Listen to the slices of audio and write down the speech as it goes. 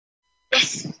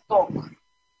Yes, talk.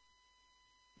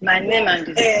 My name and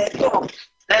Talk.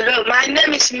 hello, my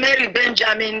name is Mary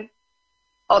Benjamin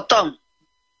Otom.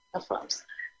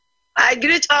 I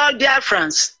greet all dear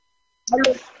friends.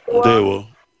 Hello.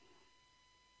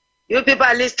 You people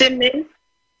are listening me.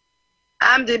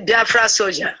 I'm the Biafra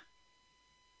soldier.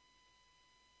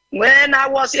 When I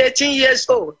was 18 years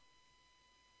old,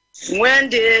 when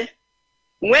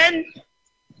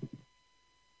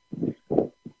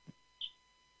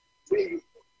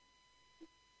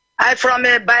I from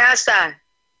a Bayelsa,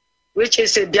 which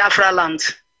is a Biafra land.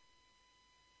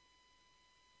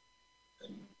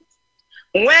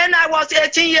 When I was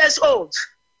 18 years old,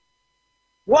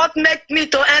 what made me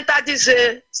to enter this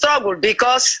struggle?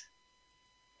 Because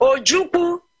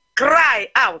Ojukwu cry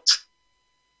out,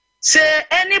 say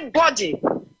anybody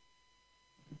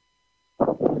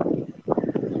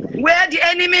where the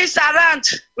enemies around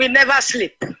will never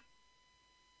sleep.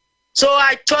 So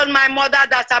I told my mother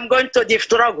that I'm going to the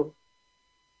struggle.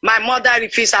 My mother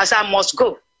refused, as I must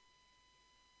go.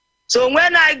 So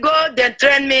when I go, they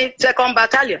train me 2nd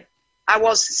Battalion. I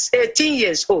was 18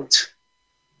 years old.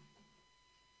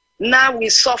 Now we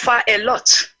suffer a lot.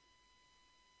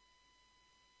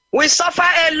 We suffer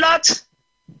a lot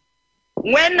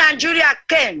when Nigeria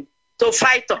came to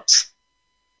fight us.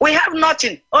 We have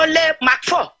nothing, only Mark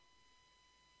 4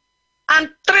 and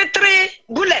 3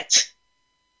 bullets.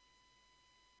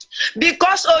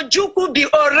 Because Ojukwu be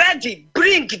already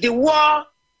bring the war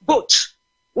boat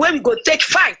when we go take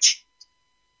fight.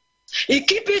 He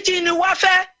keep it in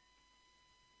warfare.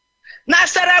 Now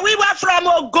we were from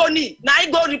Ogoni. Now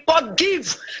he go report,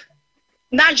 give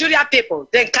Nigeria people,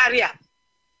 then carry up.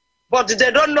 But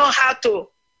they don't know how to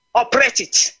operate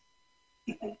it.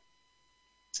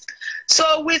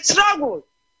 So we struggle,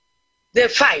 they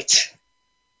fight.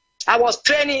 I was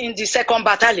training in the 2nd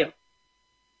Battalion.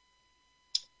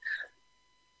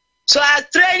 So as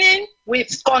training, we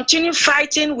continue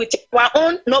fighting with our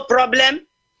own, no problem.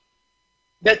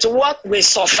 But what we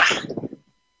suffer.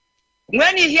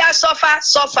 When you hear suffer,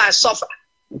 suffer, suffer.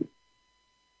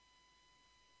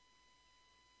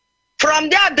 From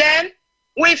there then,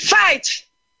 we fight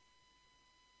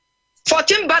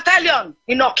 14th Battalion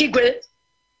in Okigwe.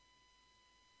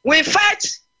 We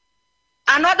fight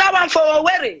another one for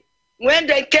Owerri. When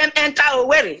they came enter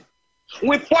Owerri,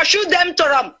 we pursue them to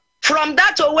Ram. From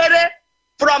that Owerri,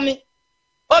 from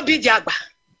Obidiagba.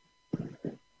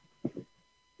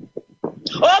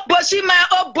 Obosima,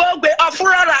 Obogbe,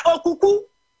 Ofurara, Okuku.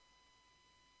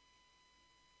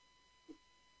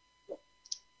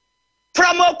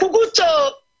 From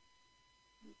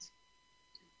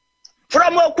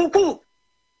Okuku,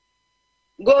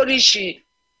 go Rishi,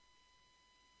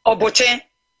 Obote,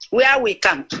 where we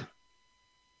camp.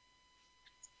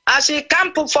 As we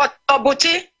camp for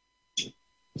Obote,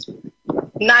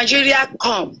 Nigeria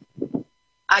come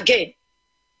again.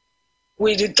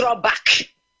 We withdraw back.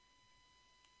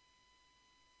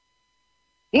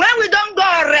 When we don't go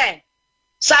Ore,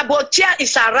 Saboteur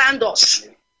is around us.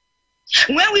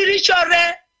 When we reach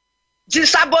Ore, the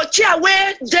Saboteur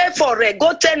where they for Ore,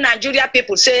 go tell Nigeria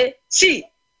people, say, see,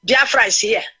 Biafra is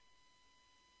here.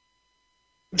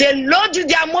 They load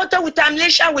their motor with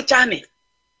ammunition with army,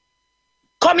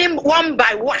 coming one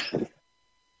by one.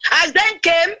 As they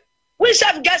came, we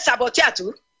self get Saboteur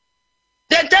too.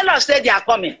 They tell us that they are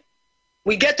coming.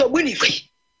 We get to Winnipeg.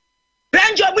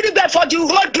 Bring your Winnipeg for the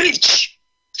road bridge.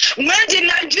 When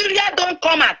the Nigeria don't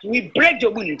come out, we break the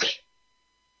Winnipeg.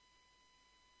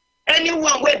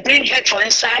 Anyone will bring head for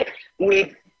inside,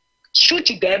 we shoot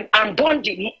them and burn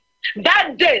them.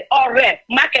 That day, or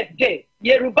market day,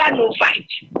 Yoruba no fight.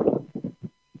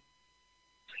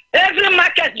 Every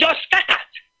market just scattered.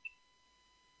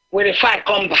 When the fight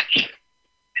come back.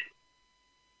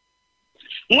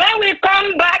 When we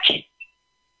come back,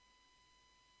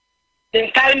 they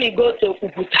carry me go to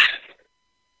Uguta.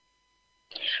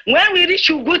 When we reach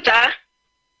Uguta,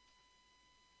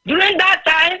 during that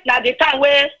time, that's the time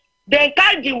where they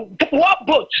carry the war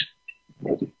boat.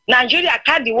 Nigeria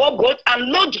carry the war boat and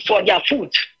load for their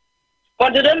food.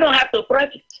 But they don't know how to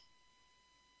prep it.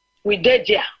 We dead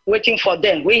there, waiting for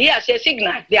them. We hear say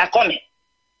signal, they are coming.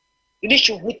 Reach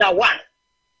Uguta 1.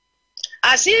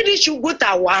 As he reach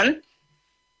Uguta 1,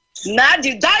 now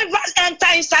the divers enter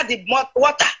inside the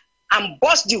water and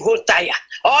bust the whole tire.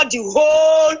 Or the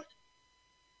whole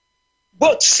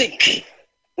boat sink.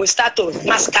 We start to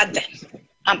massacre them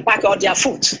and pack all their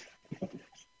food.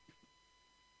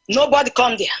 Nobody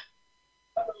come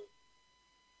there.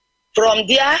 From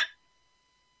there,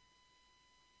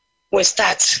 we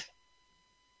start.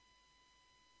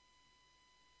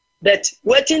 But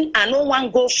waiting, and no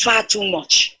one go far too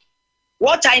much.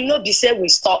 What I know be say we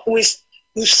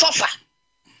suffer.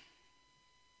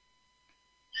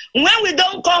 When we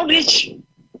don't come reach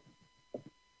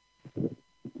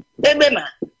Ebema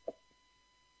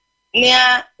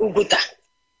near Uguta.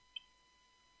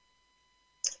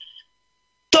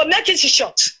 To make it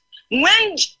short,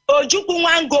 when Ojukwu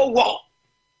wan go war,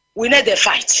 we need a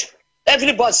fight.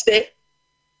 Everybody stay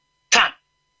calm.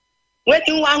 When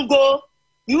you want go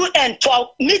UN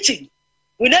for meeting,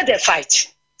 we need a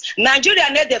fight. Nigeria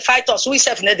need a fight us, we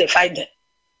self need a fight them.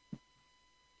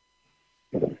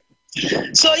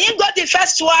 So you got the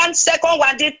first one, second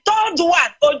one, the third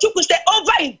one, Ojukwu stay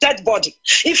over in dead body.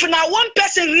 If now one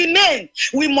person remain,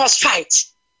 we must fight.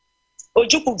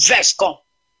 Ojukwu verse come.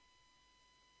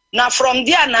 Now from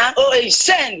there now,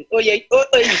 send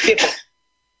people.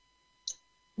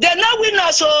 They not win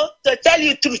us, so to tell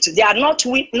you the truth, they are not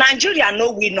win. Nigeria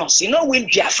no win us, you know win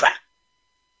Biafra.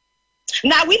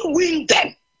 Now we win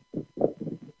them.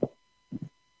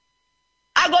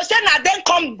 I go say now then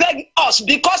come beg us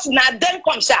because now then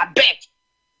come say I beg.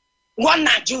 One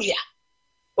Nigeria.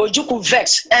 Ojukwu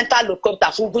vex, enter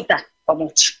Lokota, Fuguta, come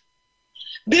out.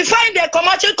 Before they come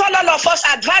out, you call all of us,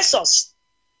 advise us.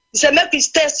 He said, make it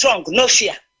stay strong, no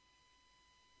fear.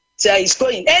 So he's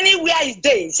going. Anywhere he's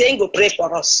there, he's saying, go pray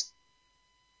for us.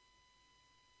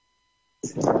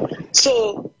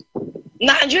 So,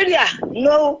 Nigeria,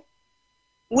 no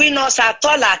win us at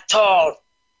all.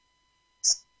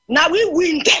 Now we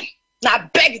win them. Now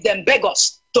beg them, beg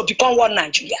us to become one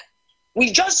Nigeria.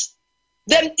 We just,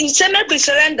 them, he said, make we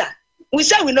surrender. We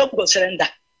say we not go surrender.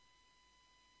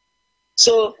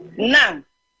 So, now,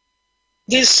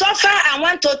 the suffer, I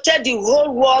want to tell the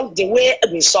whole world the way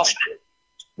we suffer.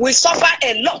 We suffer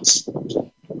a lot.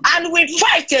 And we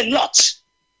fight a lot.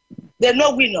 They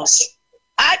no win us.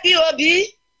 Ipob,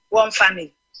 one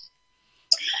family.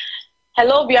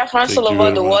 Hello, Biafrans all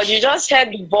over the world. You just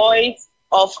heard the voice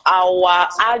of our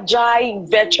agile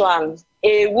veteran,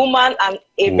 a woman and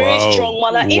a very strong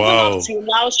mother. Even up till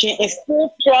now, she is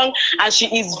still strong and she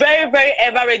is very, very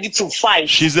ever ready to fight.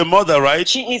 She's a mother, right?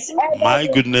 She is ever my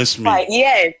goodness me. Fight.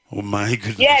 Yes. Oh my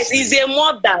goodness. Yes, is a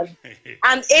mother,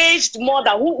 an aged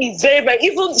mother who is very, very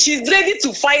even she's ready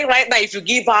to fight right now if you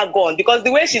give her gun, because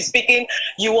the way she's speaking,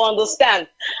 you understand.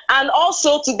 And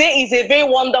also today is a very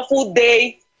wonderful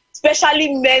day,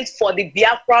 specially meant for the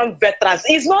Biafran veterans.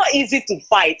 It's not easy to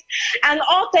fight. And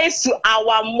all thanks to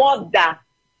our mother,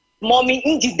 Mommy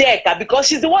Njideka, because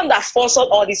she's the one that sponsored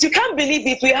all this. You can't believe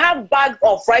it. We have bag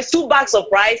of rice, 2 bags of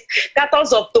rice,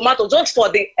 cartons of tomato just for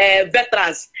the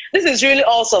veterans. This is really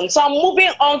awesome. So I'm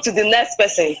moving on to the next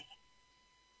person.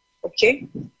 Okay.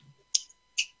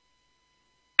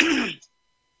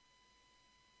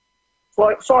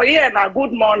 For here now,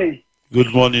 good morning.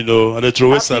 Good morning, no. And the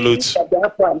throw salute.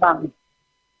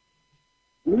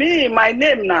 Me, my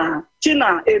name now,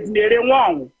 Tina Ebnere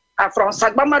Wong. I'm from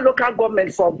Sagbama local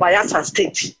government for Bayelsa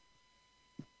state.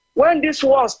 When this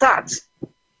war starts,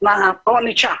 now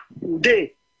Onitsha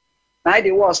day, now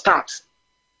the war starts.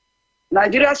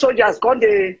 Nigerian soldiers come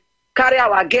they carry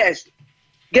our guests,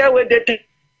 get where they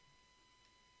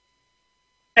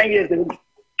 10 years ago.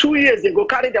 2 years they go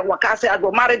carry them, say I go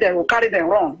marry them, go carry them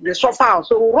run. They suffer.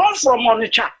 So we run from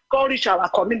Onitsha, go reach our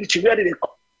community where they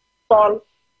call.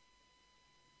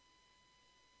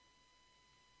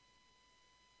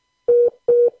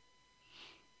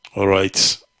 All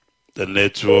right. The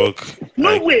network.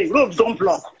 No way, roads don't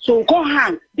block. So come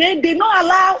hang. They not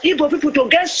allow Igbo people to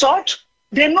get salt.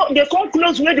 They come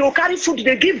close where they will carry food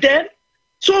they give them.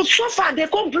 So far they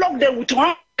can't block them with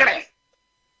hungry.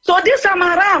 So this time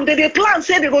around, they plan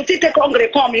say they go take hungry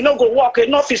come, you know, go walk,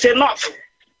 enough is enough.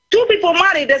 2 people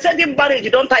married, they said in marriage,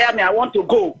 you don't tire me, I want to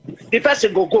go. The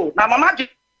person go. Now Mama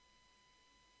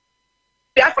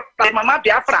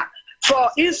Biafra, for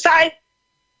inside.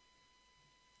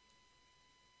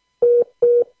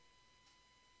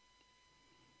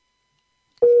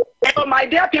 So my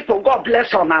dear people, God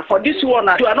bless her now. For this one,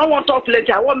 I don't want to talk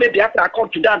later. I want maybe after I come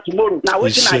to that tomorrow. Now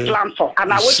waiting I plan for,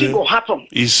 and I waiting go happen.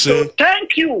 So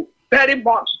thank you very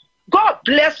much. God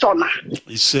bless her now.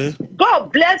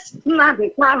 God bless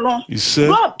Nadi Kwano.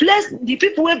 God bless the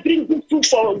people who bring good food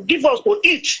for give us to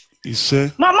eat.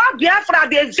 Mama Biafra,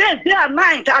 they say day and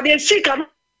night, and they sick and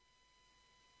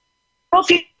not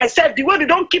myself the way they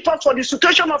don't keep us for the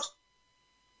situation of.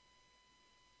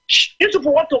 You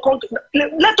people want to come to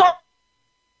let us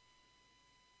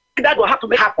that will happen.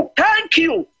 Thank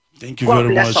you. Thank you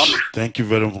very much. Thank you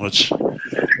very much.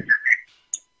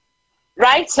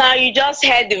 Right now, you just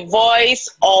heard the voice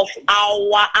of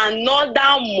our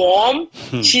another mom.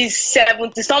 She's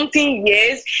 70-something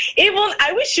years. Even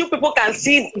I wish you people can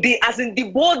see the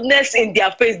boldness in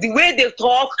their face, the way they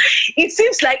talk. It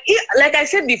seems like I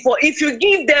said before, if you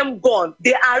give them gun,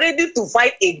 they are ready to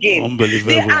fight again.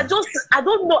 Unbelievable. They are just, I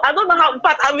don't know how,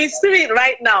 but I'm in spirit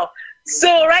right now.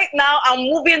 So right now, I'm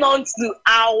moving on to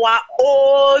our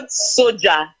old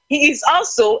soldier. He is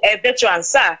also a veteran,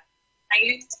 sir.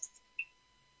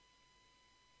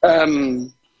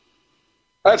 FM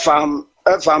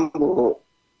bụ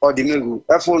Odimegwu,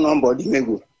 F number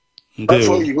Odimegwu, F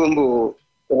oyibo bụ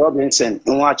Robinson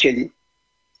Nwacheli,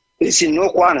 isi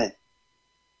n'ụkwanị,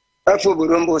 F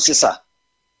obodo mbụ Sisa.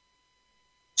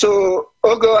 So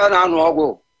oge a na-anụ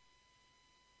ọgwụ.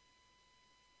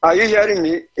 Are you hearing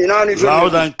me?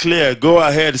 Loud and clear. Go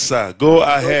ahead, sir. Go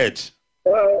ahead.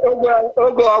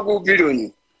 Oge ọgwụ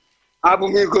bidoni,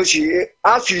 abụmigochi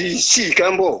afọ isii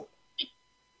kemgbe.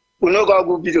 Unogo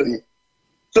ọgwụ bidoni.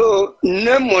 So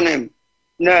nne m mụrụ m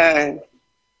na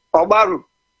ọgbaru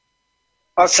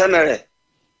osemere.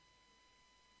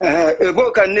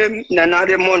 Ebo ka nne m na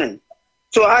narị mụrụ.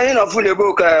 So anyị nọfụ na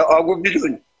ebo ka ọgwụ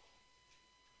bidoni.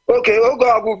 Okay, oge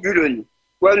ọgwụ bidoni.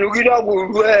 Welugide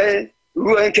ọgwụ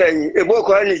ruo nke anyị, ebo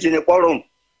ka anyị ji kpọrọ m.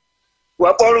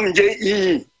 Wee kpọrọ m je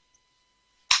iyi.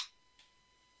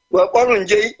 Wee kpọrọ m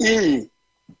je iyi.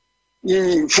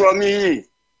 From iyi.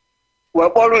 Wee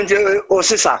kpọrọ nje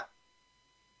Osisa,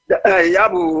 ya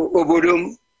bụ obodo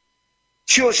m.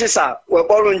 Si Osisa wee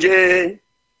kpọrọ nje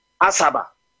Asaba.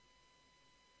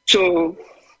 So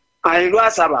anyị ruo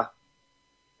Asaba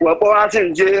wee kpọrọ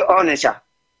nje Ọnịcha,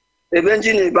 ebe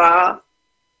nji na-eba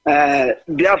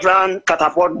Biafran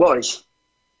Catapult Boys.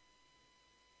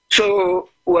 So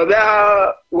wee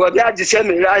bịa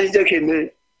Disemere anyị jekeme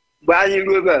mgbe anyị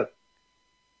ruo ebe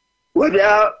wee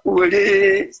bịa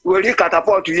were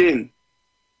catapult yem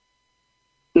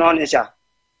n'Ọnịcha.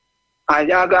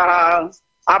 Anyị aga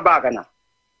Abagana.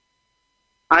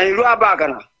 Anyị ruo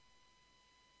Abagana,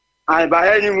 anyị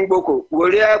banye n'ime Ugboko,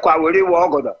 were kwa wee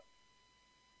ọgọdọ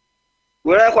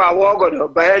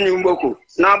banye n'ime Ugboko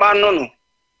na-agba nnụnụ.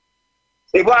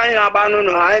 Ebe anyị na-agba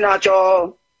nnụnụ, anyị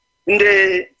na-achọ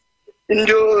ndị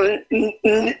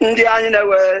anyị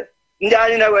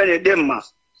na-ewe na-ede mma.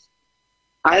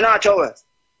 Anyị na-achọwe,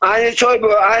 anyị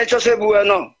chọsọ ebuwe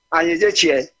nọ, anyị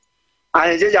jechie,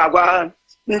 anyị jeji agwa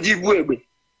ndị bu egbe.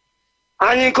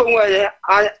 Anyị konwe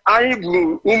anyị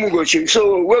bụ ụmụgochi, so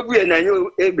webuye na-enye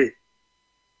egbe.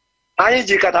 Anyị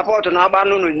ji katapọtụ na-agba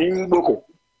nnụnụ n'ime Ugboko.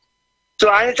 So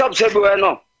anyị chọpụta ebuwe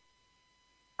nọ,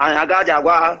 anyị agaji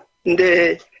agwa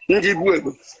ndị bu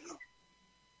egbe.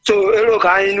 So ero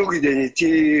ka anyị nugide n'eti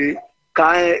ka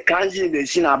anyị ji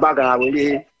na-esi na Abagana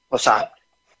were ọsa.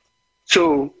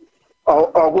 So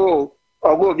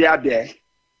ọgụ bịa.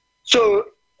 So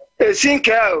esi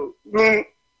nke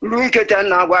ru nketa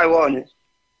na-agwa iwe ọnụ.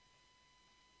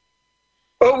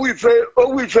 Owu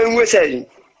ife nwesịrị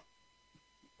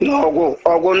na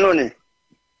ọgụ nnụnụ.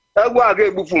 Egwu a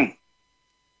ga-egbupụ m.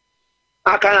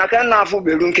 Aka na aka na-afụ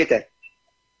beru nketa.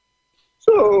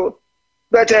 So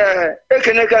bete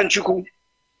ekeneka Nchukwu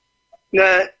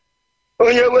na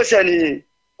onye wesịrị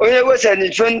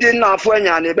ife ndị na-afụ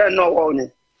enya na ebe nnọọ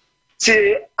ọnụ. Si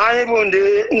anyị bụ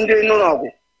ndị nọ n'ọgụ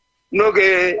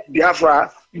n'oge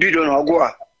Biafra bido n'ọgụ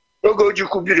a, oge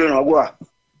Ojukwu bido n'ọgụ a.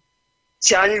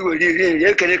 Si anyị were iri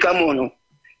ekeneka m ụnụ.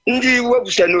 Ndị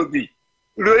wepụsa n'obi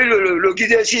ruo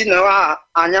ilologide si na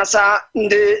anyasa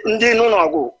ndị nọ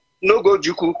n'ọgụ n'oge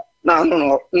Ojukwu na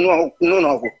nọ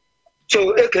n'ọgụ.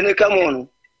 So ekeneka m ụnụ.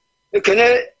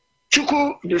 Ekene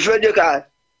Chukwu bifeje ka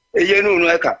eye n'ụnụ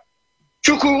eka.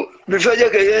 Chukwu bifeje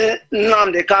ka eye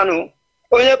Nnamdi Kanu.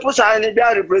 Onye pụsa anyị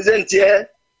bịa represent ye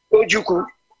Ojukwu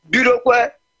bido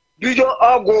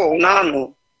ọgwụ na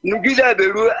anụ nugide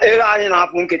eberu ere anyị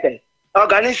na-apụ nkịta.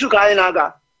 Ọganisu ka anyị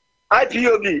na-aga.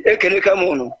 IPOB ekeneka m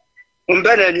ụnụ.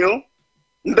 Mbenenyo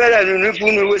n'ifu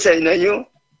unu wesa inenyo.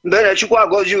 Mbene Chukwu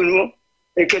agọzi unu.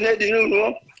 Ekene dị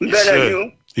n'unu.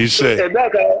 Mbenenyo.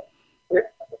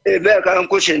 Ebe ka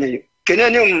nkwụsịrị.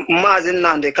 Keneni Maazị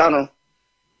Nnamdi Kanu.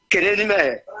 Keneni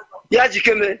mee. Ya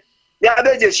jikeme. Ya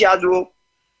bejechi adụ.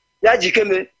 Ya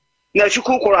jikeme na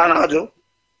Chukwu kwụrụ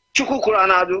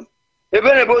anadụ.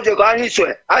 Ebe na ebe oje ka anyị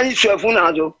sue fụ na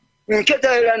adụ.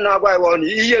 Nketa ere na-agwa iwe ọnụ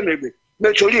ihe megbe.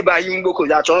 Mechori ibe anyị Mgboko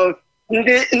ya chọrọ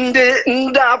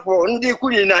ndị afọ ndị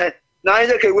kwunyi na anyị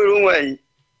jeke were onwe anyị.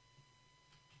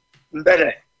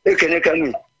 Mbere ekeneka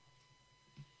m.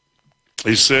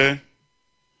 Ise.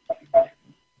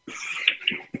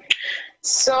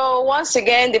 So once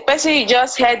again, the person you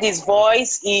just heard his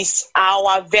voice is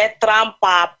our veteran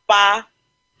Papa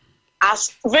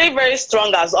as very, very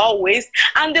strong as always.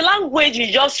 And the language you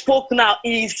just spoke now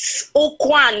is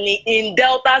Okwani in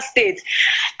Delta State.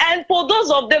 And for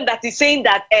those of them that is saying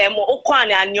that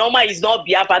Okwani and Nyoma is not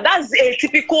Biafra, that's a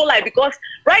typical lie, because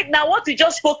right now what you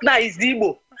just spoke now is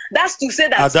Igbo. That's to say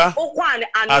that Okwani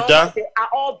and Nyoma, they are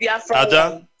all Biafra.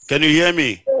 Ada, can you hear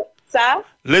me? Sir?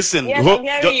 Listen,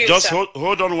 yes, just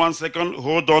hold on 1 second.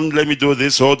 Hold on, let me do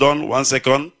this. Hold on 1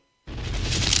 second.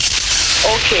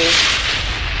 Okay.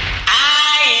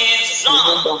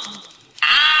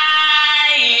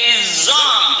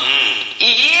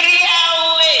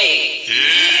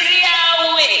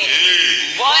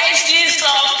 Voices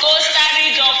of Costa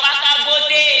Rica,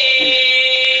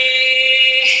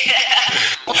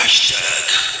 Hashtag,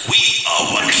 we are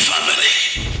one family.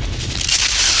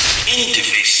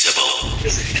 Indivisible.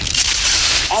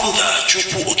 Under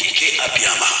Chupu Okike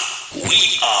Abiyama, we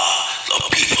are the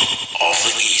people of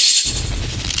the East.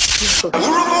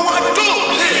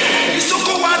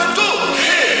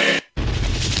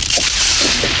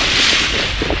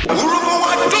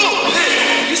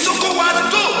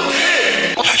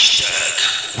 Hashtag,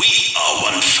 we are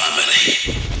one family.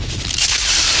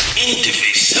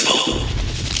 Indivisible.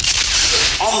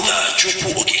 Under Chupu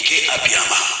Okike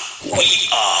Abiyama, we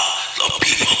are the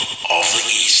people of the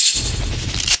East.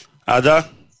 Ada,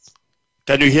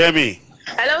 can you hear me?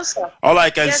 Hello, sir. All I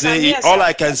can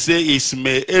say is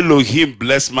may Elohim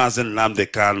bless Mazen Nnamdi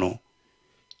Kanu.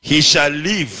 He shall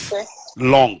live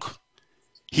long.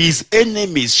 His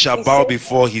enemies shall bow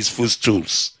before his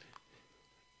footstools.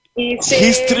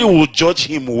 History will judge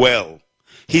him well.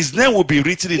 His name will be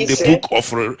written in the book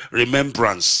of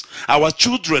remembrance. Our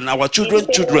children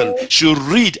should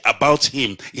read about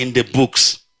him in the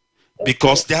books,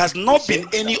 because there has not been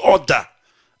any order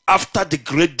after the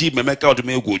great deed Memeka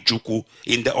Odumegwu Ojukwu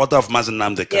in the order of Mazen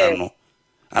Nnamdi Kanu.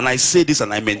 And I say this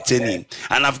and I maintain him.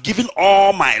 And I've given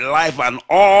all my life and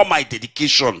all my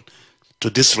dedication to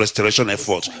this restoration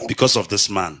effort because of this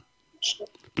man.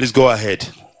 Please go ahead.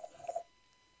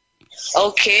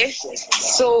 Okay.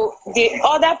 So the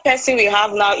other person we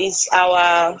have now is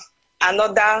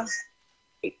another.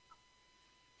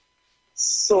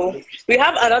 So we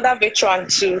have another veteran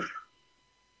too.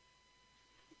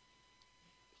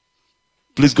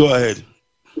 Please go ahead.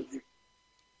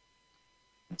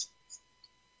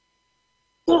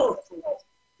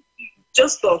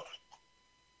 Just stop.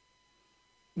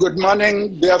 Good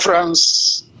morning, dear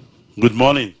friends. Good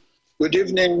morning. Good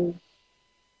evening.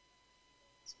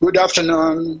 Good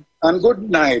afternoon and good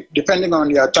night, depending on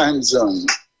your time zone.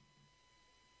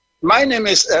 My name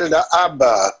is Elder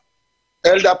Abba,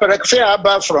 Elder Perekfe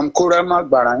Abba from Kurama,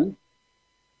 Bahrain.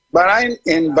 Bahrain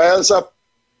in Bayelsa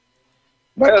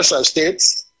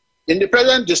State, in the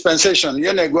present dispensation,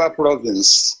 Yenegua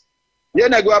Province.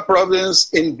 Yenegua Province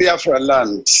in Biafra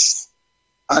land.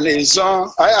 And I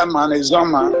am an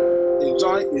Izoma.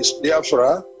 Izon is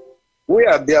Biafra. We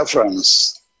are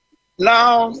Biafrans.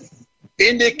 Now,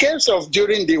 in the case of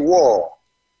during the war,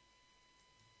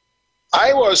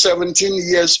 I was 17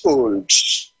 years old.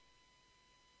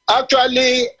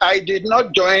 Actually, I did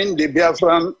not join the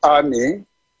Biafran army,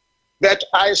 but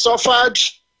I suffered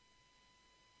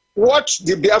what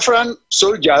the Biafran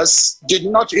soldiers did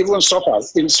not even suffer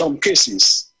in some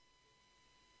cases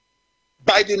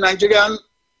by the Nigerian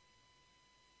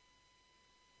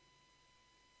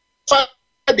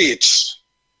it.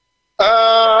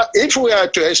 If we are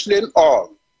to explain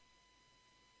all,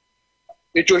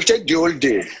 it will take the whole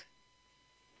day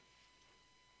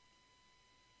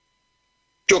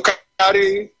to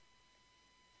carry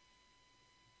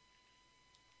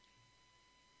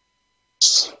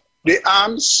the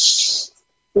arms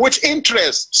with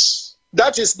interest.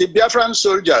 That is the Biafran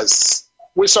soldiers.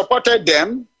 We supported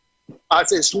them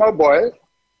as a small boy.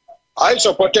 I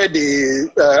supported the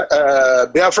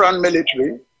Biafran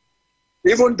military,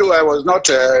 even though I was not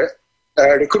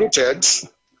recruited.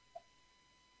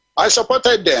 I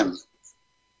supported them.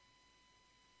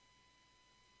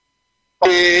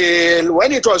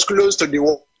 When it was close to the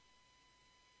war,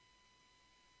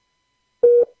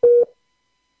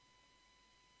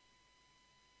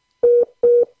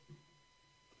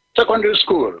 secondary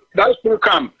school, that school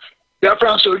camp,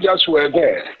 Biafran soldiers were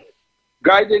there,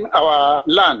 guiding our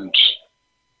land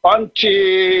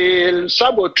until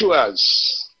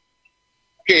saboteurs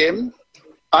came,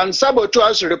 and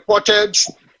saboteurs reported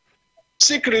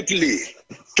secretly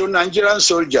to Nigerian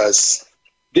soldiers.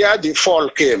 There the fall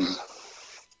came.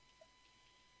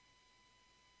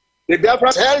 The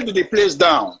Biafrans held the place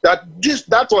down.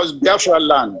 That was Biafra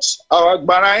land. Our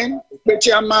Bahrain,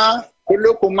 Petiama,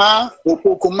 Olokuma,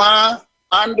 Opokuma,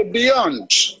 and beyond.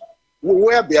 We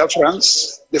were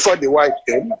Biafrans before the white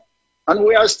came. And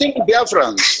we are still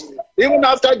Biafrans. Even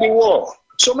after the war,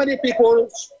 so many people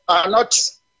are not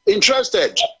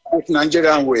interested with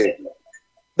Nigerian way.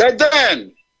 But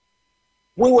then,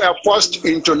 we were forced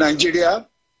into Nigeria.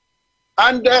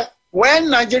 And when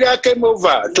Nigeria came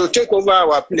over to take over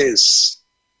our place,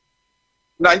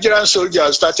 Nigerian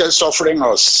soldiers started suffering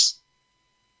us.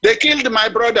 They killed my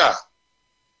brother,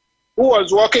 who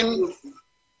was working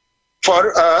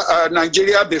for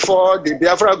Nigeria before the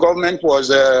Biafra government was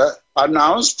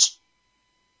announced.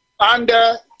 And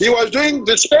he was doing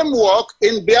the same work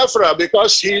in Biafra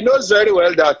because he knows very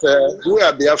well that we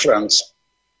are Biafrans.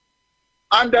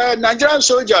 And Nigerian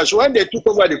soldiers, when they took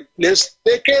over the place,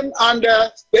 they came and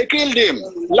they killed him.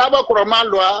 Laba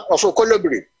Koromalwa of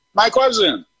Okolobri, my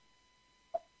cousin.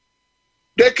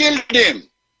 They killed him.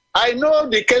 I know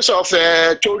the case of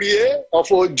Torie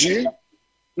of OG.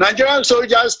 Nigerian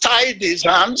soldiers tied his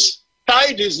hands,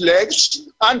 tied his legs,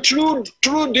 and threw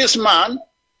this man,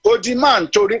 OG man,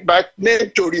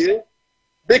 named Torie,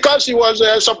 because he was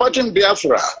supporting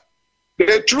Biafra.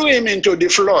 They threw him into the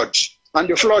flood, and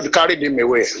the flood carried him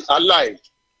away, alive.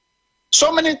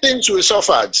 So many things we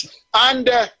suffered. And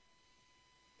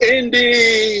in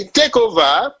the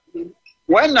takeover,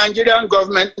 when Nigerian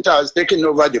government has taken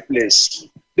over the place,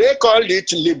 they called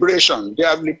it liberation. They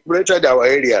have liberated our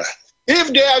area.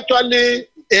 If they actually,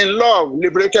 in love,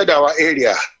 liberated our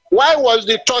area, why was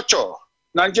the torture?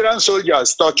 Nigerian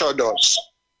soldiers tortured us.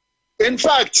 In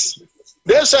fact,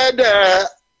 they said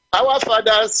our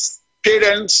fathers,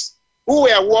 parents, who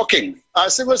were working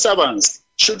as civil servants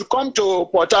should come to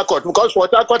Port Harcourt because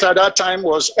Port Harcourt at that time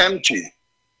was empty.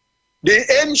 The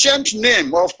ancient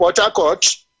name of Port Harcourt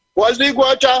was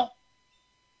Iguacha,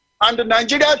 and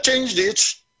Nigeria changed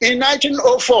it in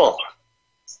 1904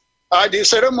 at the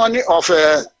ceremony of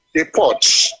the port.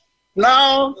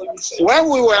 Now, when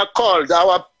we were called,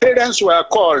 our parents were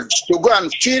called to go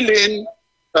and fill in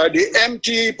the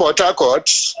empty Port Harcourt,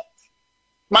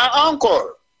 my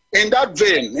uncle, in that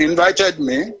vein, invited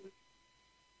me.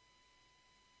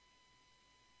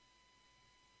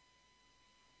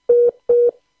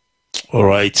 All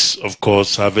right, of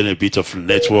course, having a bit of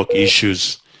network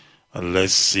issues. And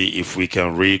let's see if we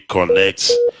can reconnect.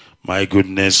 My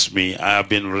goodness me, I have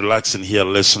been relaxing here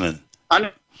listening. And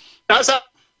that's how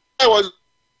I was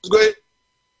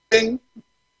going.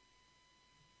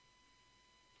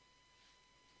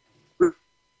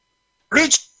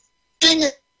 Reaching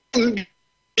India.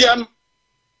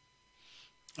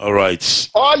 All right.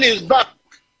 All his back,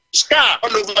 scar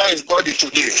all over his body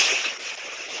today.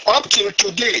 Up till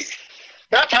today.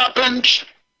 That happened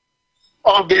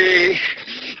on the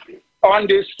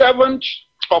 7th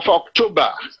of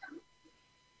October,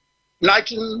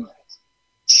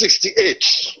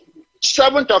 1968.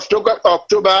 7th of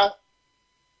October.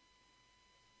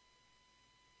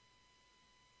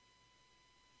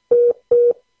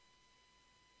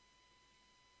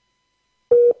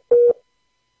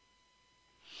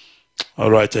 All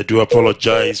right, I do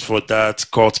apologize for that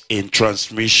cut in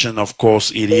transmission. Of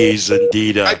course, it is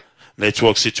indeed a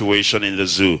network situation in the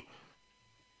zoo.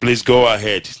 Please go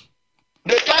ahead.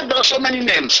 They tagged us so many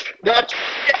names that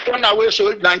runaway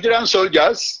Nigerian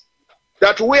soldiers,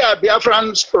 that we are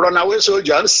Biafran runaway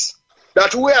soldiers,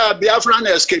 that we are Biafran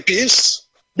escapees.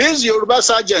 These Yoruba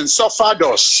sergeants suffered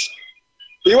us.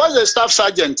 He was a staff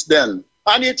sergeant then,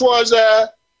 and it was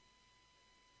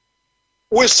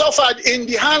we suffered in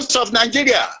the hands of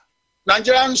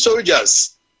Nigerian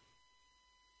soldiers.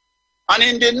 And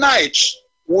in the night,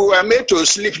 we were made to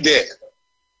sleep there.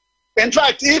 In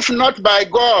fact, if not by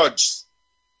God,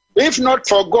 if not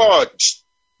for God,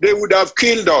 they would have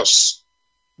killed us.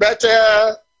 But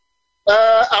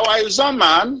our exam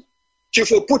Chief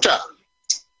Oputa,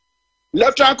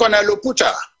 Lieutenant Colonel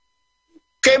Oputa,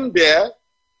 came there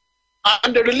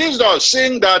and released us,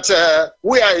 saying that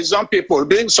we are exam people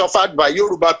being suffered by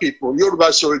Yoruba people,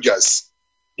 Yoruba soldiers.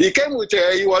 He came with,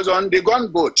 he was on the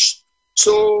gunboat.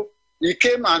 So he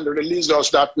came and released us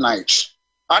that night.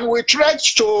 And we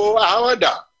trekked to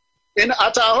Ahoda.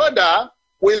 At Ahoda,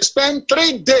 we spent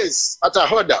 3 days at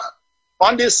Ahoda.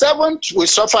 On the 7th, we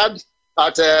suffered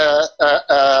at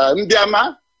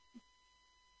Mbiama.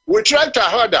 We trekked to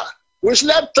Ahoda. We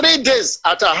slept 3 days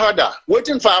at Ahoda,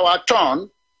 waiting for our turn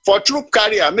for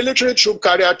military troop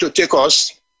carrier to take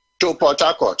us to Port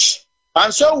Harcourt.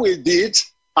 And so we did,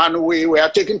 and we were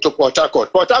taken to Port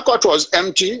Harcourt. Port Harcourt was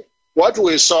empty. What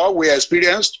we saw, we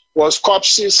experienced, was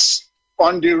corpses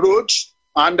on the road,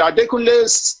 and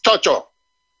Adekunle's torture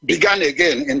began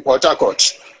again in Port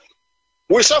Harcourt.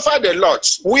 We suffered a lot.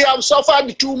 We have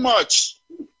suffered too much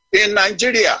in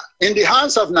Nigeria, in the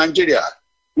hands of Nigeria.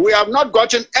 We have not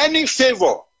gotten any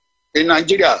favor in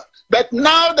Nigeria. But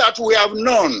now that we have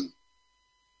known,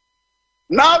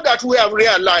 now that we have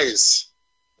realized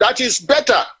that it's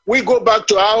better we go back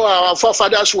to how our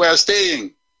forefathers were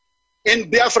staying in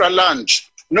Biafra land,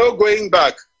 no going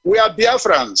back. We are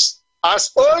Biafrans.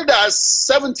 As old as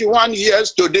 71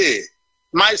 years today,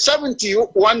 my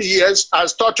 71 years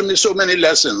has taught me so many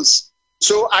lessons.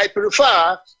 So I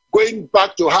prefer going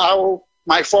back to how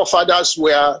my forefathers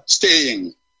were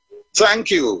staying. Thank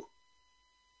you.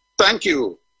 Thank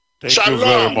you. Thank Shalom, you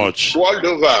very much. World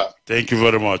over. Thank you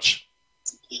very much.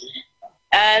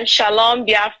 Shalom,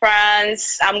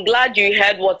 Biafrans. I'm glad you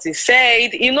heard what he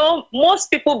said. You know, most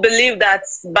people believe that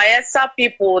Bayelsa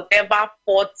people never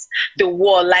fought the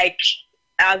war, like,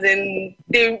 as in,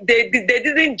 they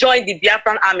didn't join the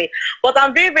Biafran army. But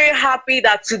I'm very, very happy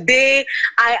that today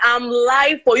I am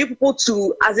live for you people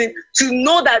to, as in, to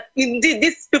know that indeed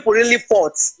these people really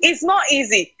fought. It's not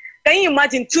easy. Can you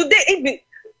imagine? Today, even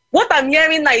what I'm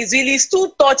hearing now is really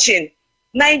still touching.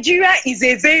 Nigeria is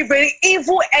a very, very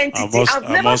evil entity. I've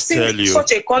never seen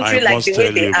such a country like the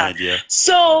way they are.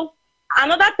 So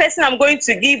another person I'm going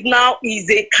to give now is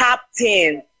a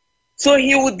captain. So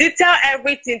he will detail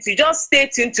everything. So just stay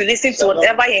tuned to listen to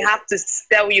whatever he has to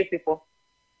tell you people.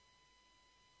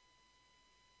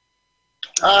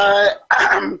 I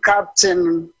am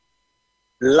Captain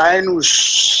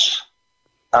Linus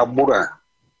Abura.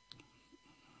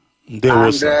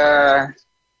 And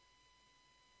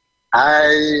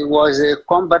I was a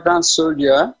combatant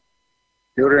soldier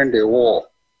during the war.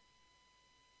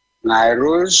 And I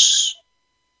rose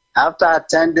after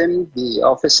attending the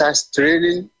officers'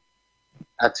 training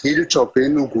at Hilltop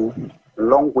Enugu,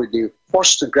 along with the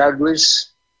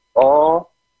postgraduates or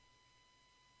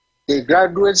the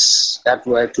graduates that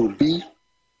were to be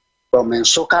from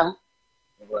Nsoka.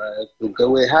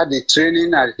 We had the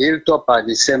training at Hilltop at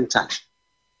the same time.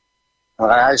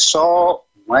 I saw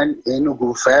when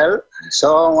Enugu fell, I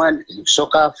saw when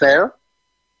Nsoka fell,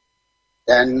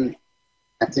 and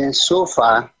I think so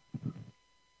far,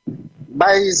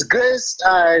 by His grace,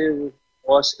 I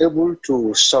was able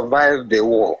to survive the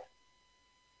war.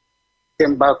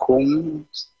 Came back home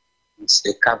as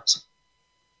a captain.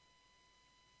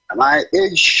 My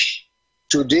age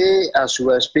today, as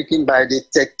we are speaking, by the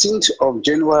 13th of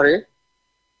January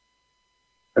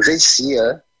this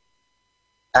year,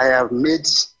 I have made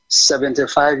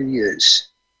 75 years.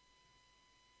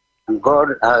 And God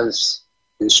has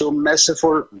been so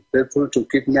merciful and faithful to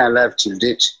keep me alive till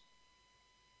date.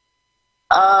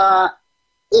 A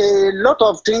lot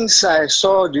of things I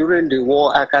saw during the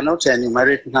war, I cannot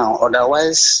enumerate now.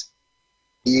 Otherwise,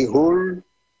 the whole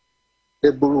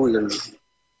table will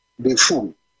be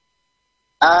full.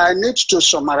 I need to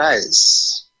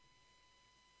summarize.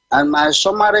 And my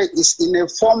summary is in a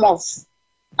form of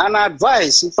an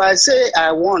advice. If I say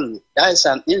I won, that is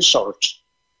an insult.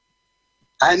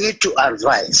 I need to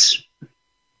advise.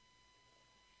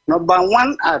 Number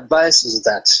one advice is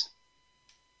that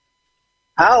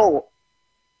how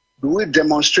do we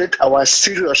demonstrate our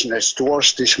seriousness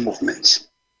towards this movement?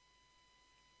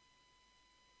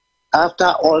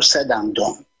 After all said and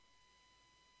done,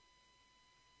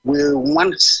 we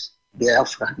want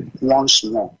Biafra once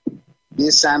more.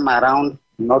 This time around,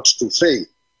 not to fail,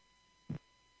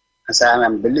 as I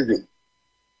am believing.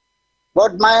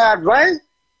 But my advice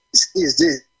is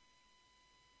this.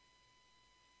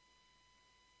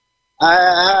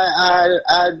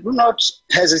 I do not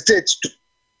hesitate to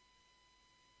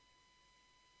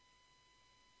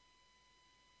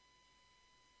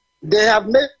they have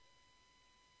made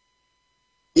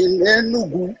in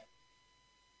Enugu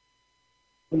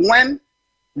when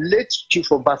late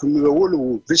Chief of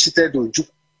Bafumiro visited Oju.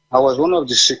 I was one of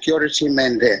the security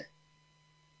men there.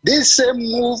 This same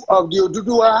move of the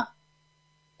Oduduwa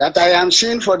that I am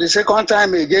seeing for the second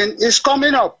time again is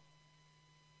coming up.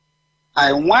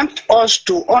 I want us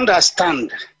to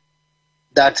understand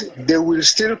that they will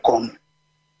still come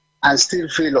and still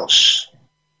fail us.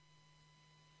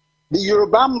 The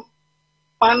Yoruba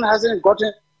man hasn't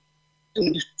gotten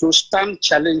to stand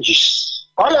challenges.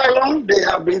 All along, they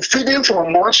have been feeding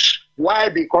from us. Why?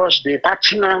 Because they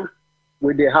partner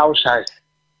with the Hausas,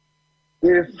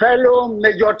 a fellow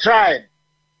major tribe.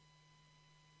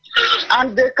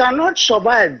 And they cannot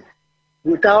survive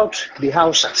without the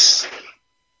Hausas.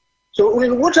 So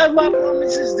in whatever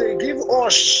promises they give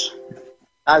us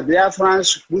as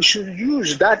Biafrans, we should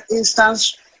use that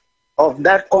instance of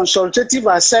that consultative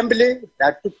assembly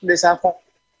that took place. I've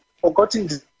forgotten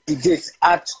the date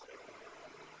at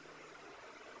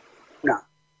now.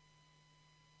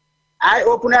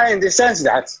 Eye-opener in the sense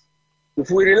that if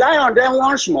we rely on them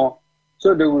once more,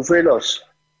 so they will fail us.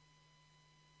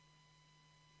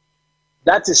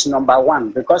 That is number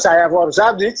one, because I have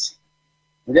observed it.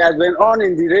 It has been on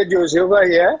in the radios over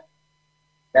here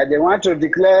that they want to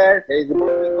declare the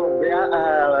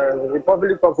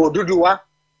Republic of Oduduwa.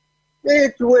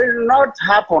 It will not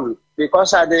happen,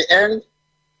 because at the end,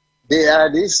 they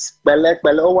are these Belek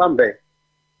Owambe,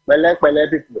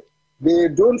 people. They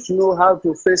don't know how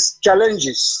to face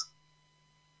challenges.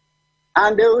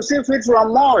 And they will still feed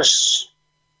from Mars,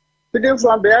 feeding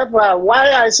from Biafra.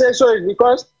 Why I say so is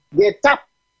because they tap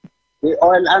the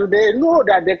oil, and they know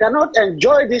that they cannot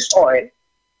enjoy this oil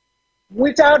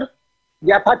without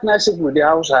their partnership with the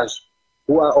Hausas,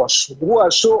 who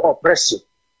are so oppressive.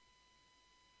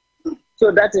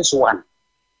 So that is one.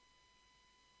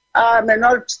 I may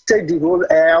not take the role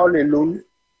all alone.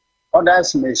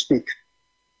 Others may speak.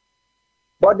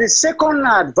 But the second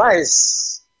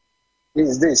advice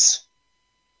is this.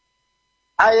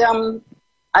 I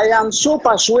am so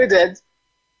persuaded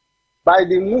by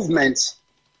the movement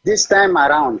this time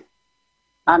around.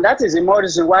 And that is the more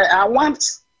reason why I want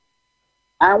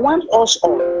us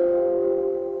all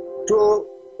to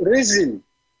reason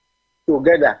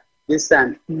together this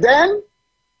time. Then,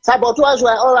 saboteurs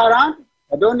were all around.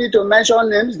 I don't need to mention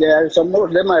names. There are some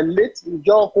of them are late,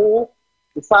 Joku,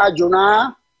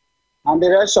 Ifajuna, and the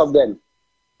rest of them.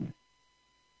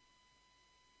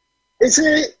 You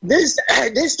see,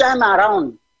 this time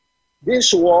around,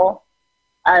 this war,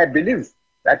 I believe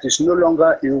that is no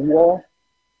longer a war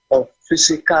of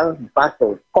physical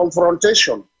battle,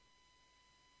 confrontation.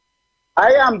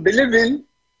 I am believing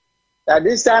that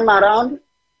this time around,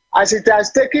 as it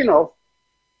has taken off,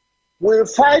 we'll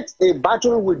fight a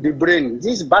battle with the brain.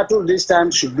 This battle this time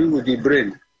should be with the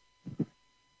brain.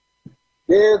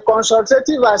 The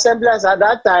consultative assemblies at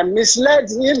that time misled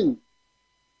him.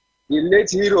 The late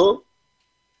hero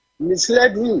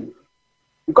misled him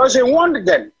because he warned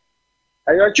them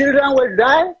that your children will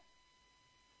die,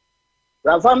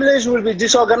 your families will be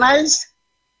disorganized,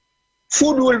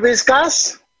 food will be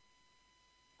scarce,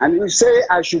 and you say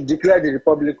I should declare the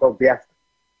Republic of Biafra.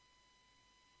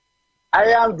 I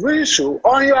am doing so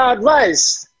on your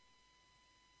advice.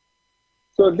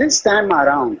 So this time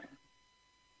around,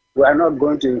 we are not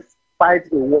going to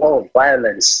fight a war of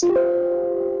violence.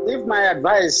 If my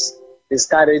advice is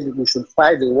carried, we should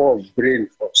fight the war of brain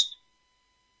first.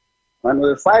 When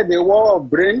we fight the war of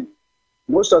brain,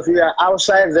 most of you are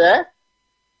outside there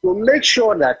to make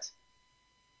sure that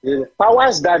the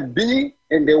powers that be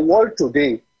in the world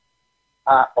today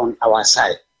are on our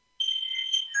side.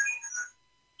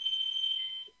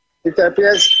 It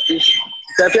appears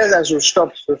I should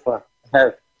stop so far.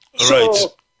 Right.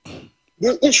 So,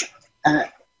 the issue.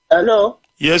 Hello?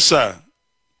 Yes, sir.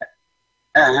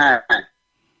 I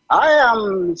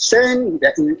am saying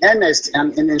that in earnest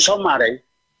and in summary,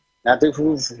 that if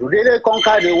we really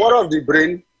conquer the war of the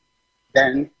brain,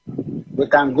 then we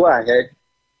can go ahead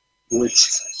with.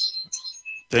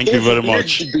 Thank you very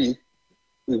much.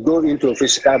 We go into a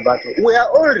physical battle. We are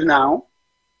old now.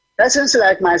 Persons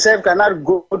like myself cannot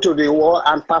go to the war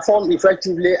and perform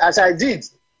effectively as I did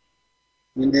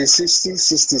in the 60s,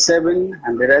 67,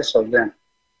 and the rest of them.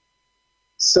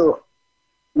 So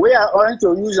we are going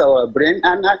to use our brain,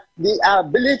 and the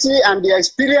ability and the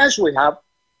experience we have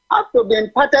to be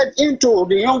imparted into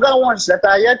the younger ones that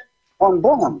are yet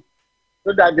unborn,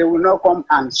 so that they will not come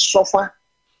and suffer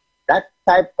that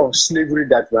type of slavery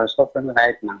that we are suffering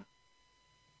right now.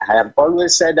 I have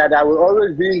always said that I will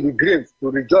always be in the grave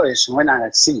to rejoice when I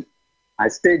see. I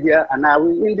stay there, and I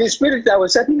will, in the spirit, I will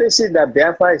certainly see that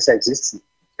Biafra is existing.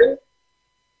 Okay?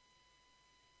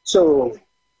 So,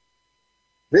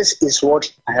 this is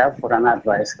what I have for an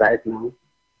advice right now.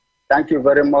 Thank you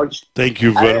very much. Thank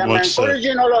you very much, sir. I am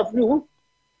encouraging all of you.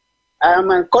 I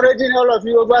am encouraging all of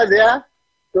you over there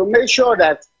to make sure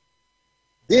that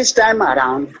this time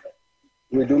around,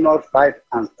 we do not fight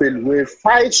and fail. We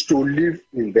fight to live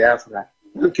in Biafra.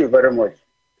 Thank you very much.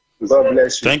 God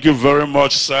bless you. Thank you very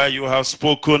much, sir. You have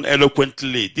spoken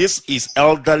eloquently. This is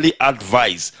elderly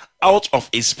advice out of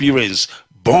experience,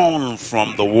 born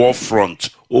from the war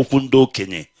front. Okundo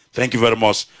Kenye. Thank you very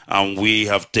much. And we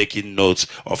have taken note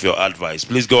of your advice.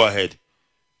 Please go ahead.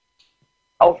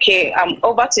 Okay, I'm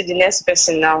over to the next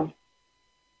person now.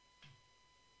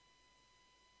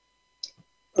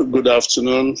 Good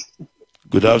afternoon.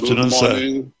 Good afternoon, good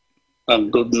morning, sir.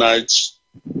 And good night,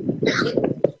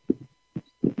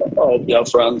 all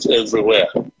Biafrans everywhere.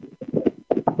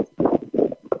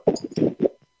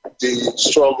 The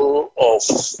struggle of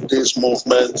these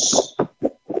movements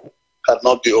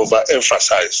cannot be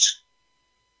overemphasized.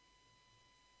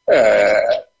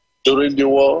 During the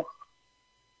war,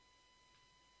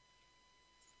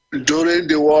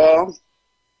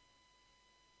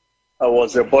 I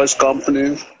was a boys'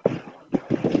 company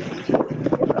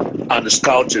and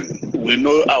scouting. We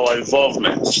know our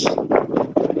involvement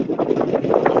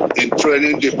in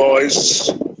training the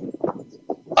boys.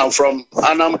 I'm from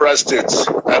Anambra State.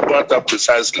 I brought up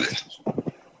precisely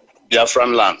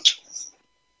Biafran land.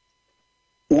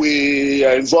 We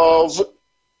are involved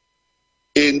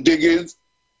in digging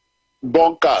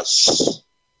bunkers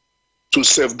to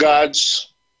safeguard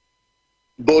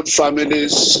both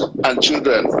families and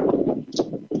children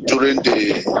during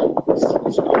the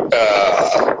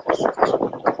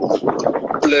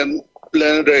plane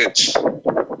raid.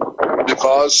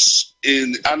 Because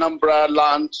in Anambra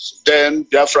land, then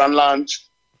Biafran land,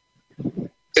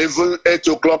 even 8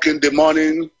 o'clock in the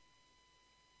morning,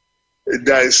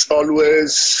 there is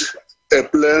always a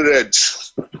plane raid.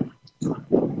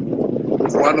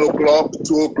 1 o'clock,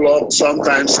 2 o'clock,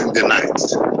 sometimes in the night.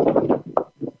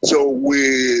 So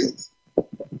we,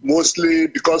 mostly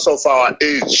because of our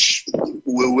age,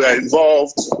 we were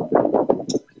involved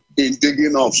in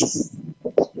digging of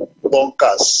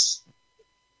bunkers.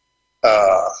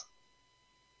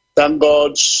 Thank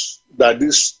God that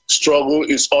this struggle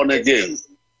is on again,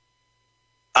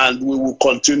 and we will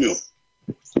continue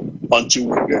until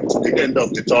we get to the end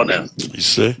of the tunnel. You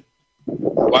see? I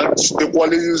want to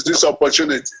equally use this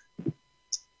opportunity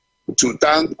to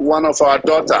thank one of our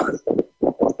daughters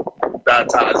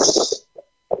that has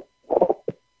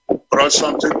brought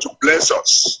something to bless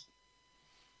us.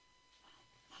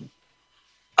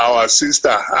 Our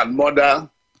sister and mother,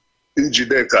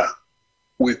 Njideka.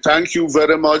 We thank you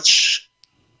very much,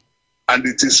 and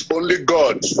it is only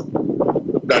God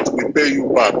that will pay you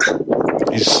back.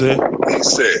 He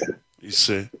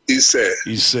say.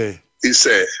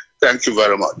 Thank you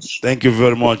very much. Thank you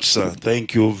very much, sir.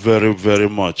 Thank you very, very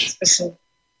much.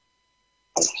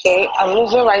 Okay, I'm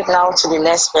moving right now to the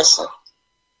next person.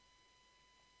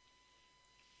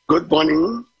 Good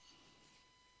morning,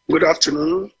 good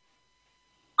afternoon,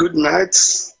 good night.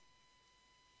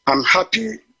 I'm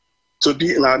happy to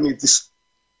be in our meeting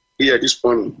here this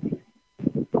morning.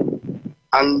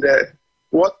 And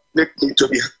what makes me to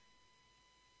be?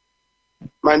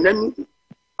 My name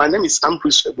is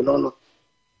Ambrose Ebunono.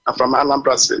 I'm from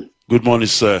Anambra State. Good morning,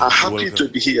 sir. I'm happy to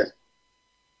be here.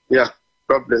 Yeah,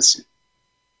 God bless you.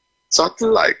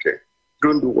 Something like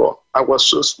during the war, I was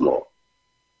so small.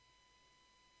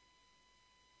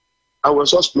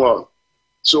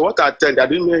 So what I attended, I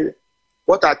didn't know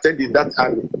what I attended that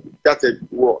army, that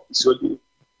war is only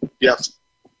Biafra.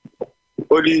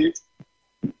 Only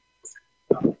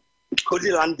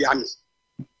land the army.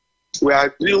 We are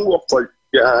doing work for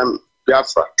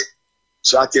Biafra.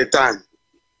 So at the time,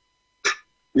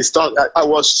 I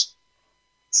was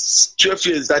 12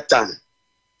 years that time.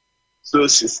 So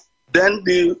then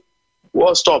the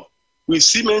war stopped. We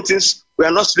see many things. We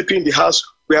are not sleeping in the house.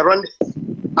 We are running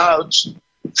out.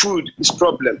 Food is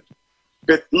problem.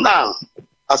 But now,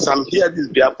 as I'm here this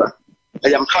Biafra, I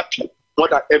am happy more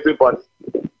than everybody.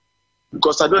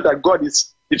 Because I know that God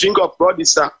is, the finger of God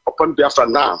is upon Biafra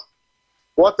now.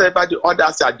 Whatever the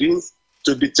others are doing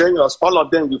to betray us, all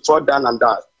of them will fall down and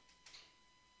die.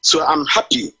 So I'm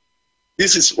happy.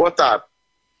 This is what I'm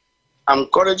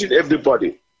encouraging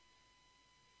everybody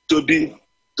to bring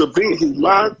his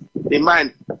mind in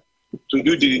mind to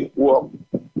do the work.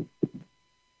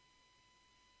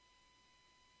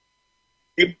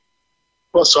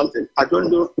 Or something, I don't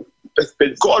know,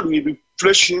 but God will be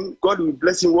fleshing, God will be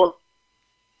blessing one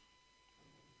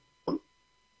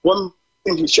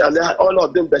thing he shall lay, all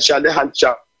of them that shall lay hand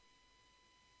shall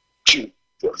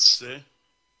choose.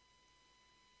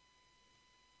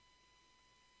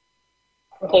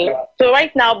 Okay, so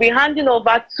right now we're handing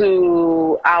over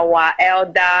to our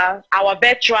elder, our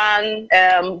veteran,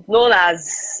 known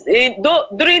as,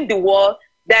 during the war,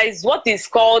 there is what is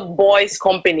called boys'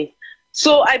 company.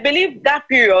 So I believe that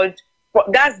period,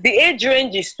 that's the age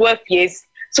range is 12 years.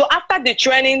 So after the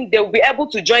training, they will be able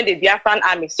to join the Biafran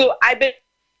army. So I believe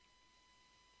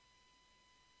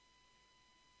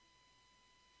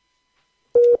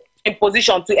in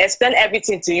position to explain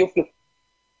everything to you people.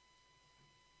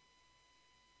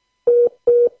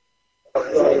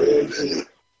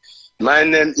 My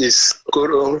name is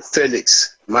Koro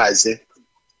Felix Mazi.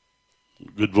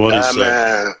 Good morning,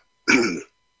 sir.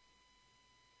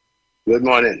 Good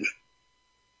morning.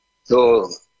 So,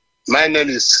 my name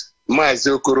is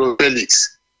Mazi Koro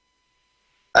Felix.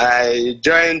 I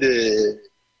joined the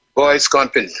boys'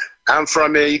 company. I'm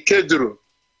from Ikeduru,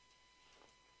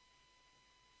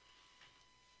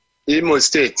 Imo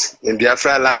State, in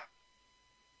Biafra land.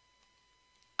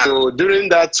 So, during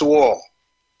that war,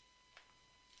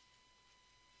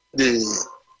 the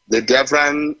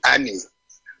Biafran army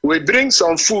We bring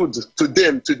some food to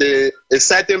them to a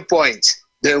certain point,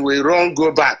 then we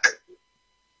go back.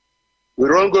 We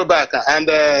go back, and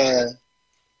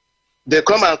they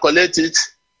come and collect it,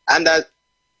 and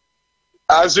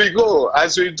as we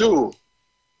do,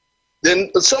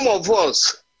 then some of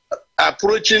us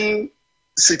approaching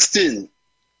 16,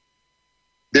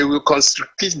 they will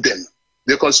conscript them.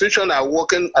 The conscription are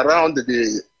walking around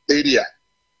the area,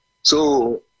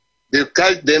 so they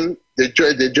catch them. They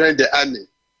join the army.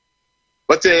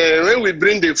 But when we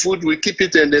bring the food, we keep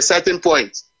it in a certain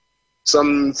point.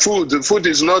 The food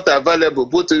is not available,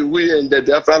 but we in the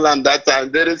Biafra land that are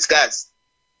very scarce.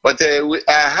 But we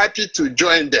are happy to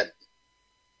join them.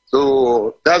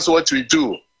 So that's what we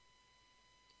do.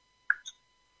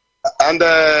 And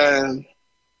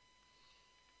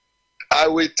I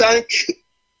will thank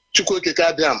Chukwuokike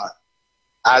Abiama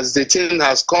as the thing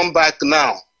has come back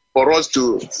now for us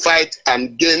to fight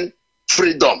and gain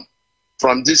freedom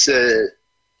from this the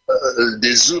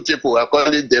zoo people. I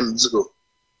call it them zoo.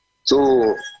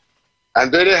 So I'm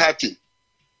very happy.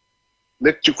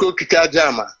 Let Chukwuokike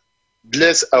Abiama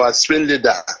bless our spring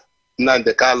leader,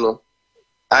 Nnamdi Kanu.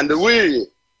 And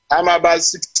I'm about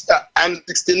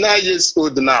 69 years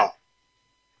old now.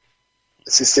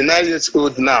 69 years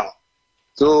old now.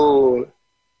 So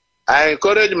I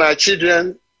encourage my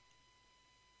children,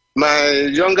 my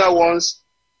younger ones,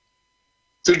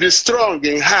 to be strong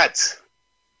in heart.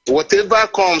 Whatever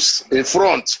comes in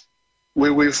front,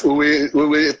 we will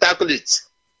tackle it.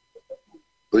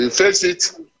 We will face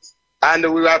it, and we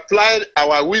will apply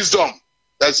our wisdom.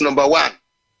 That's number one.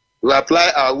 We will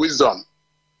apply our wisdom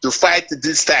to fight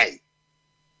this time.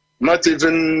 Not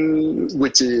even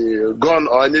with a gun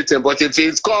or anything, but if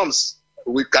it comes,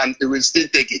 we will still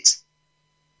take it.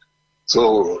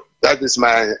 So that is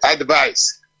my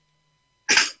advice.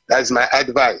 That is my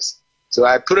advice. So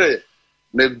I pray,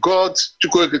 may God,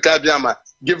 Chukwuokike Abiama,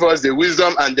 give us the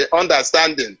wisdom and the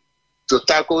understanding to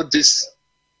tackle this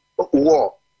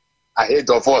war ahead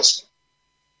of us.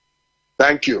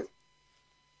 Thank you.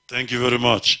 Thank you very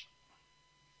much.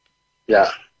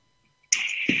 Yeah.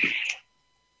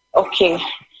 Okay.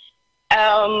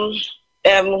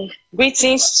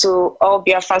 Greetings to all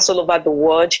Biafrans all over the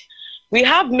world. We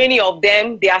have many of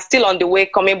them. They are still on the way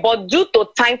coming, but due to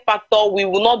time factor, we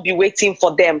will not be waiting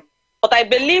for them. But I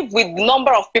believe with the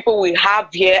number of people we have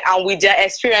here and with their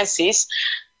experiences,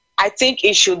 I think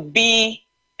it should be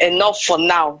enough for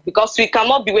now, because we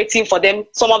cannot be waiting for them.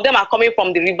 Some of them are coming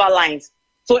from the river lines.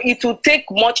 So it will take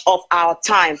much of our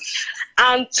time.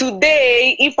 And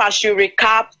today, if I should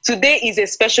recap, today is a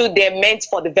special day meant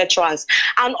for the veterans.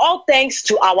 And all thanks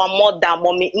to our mother,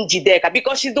 Mommy Njideka,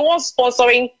 because she's the one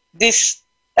sponsoring this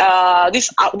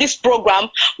program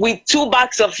with 2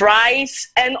 bags of rice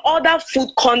and other food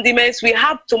condiments. We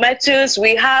have tomatoes,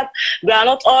 we have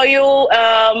groundnut oil,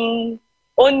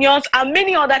 onions, and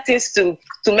many other things to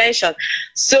mention.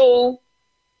 So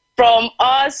from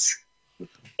us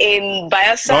in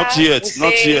Bayelsa, not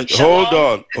yet.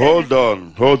 Hold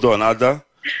on, Ada.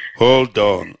 Hold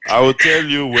on. I will tell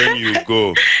you when you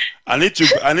go. I need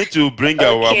to bring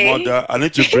our mother. I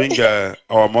need to bring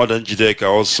our mother Njideka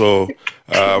also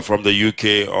from the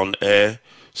UK on air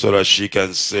so that she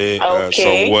can say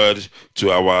some words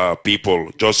to our people.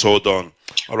 Just hold on.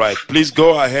 All right, please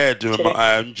go ahead,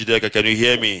 Njideka. Can you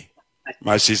hear me,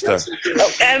 my sister?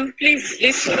 Please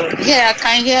listen. Yeah, I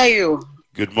can hear you.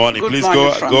 Good morning. Please go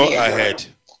ahead.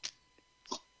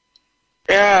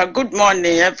 Yeah, good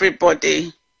morning,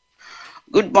 everybody.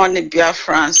 Good morning,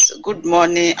 Biafrans. Good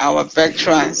morning, our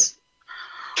veterans.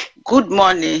 Good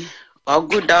morning, or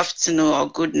good afternoon, or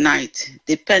good night,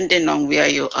 depending on where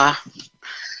you are.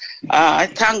 I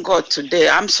thank God today.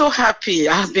 I'm so happy.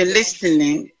 I've been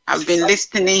listening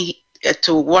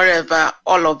to whatever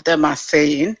all of them are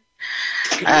saying.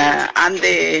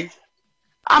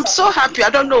 I'm so happy. I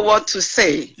don't know what to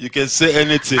say. You can say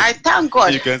anything. I thank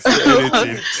God. You can say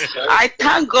anything. I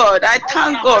thank God. I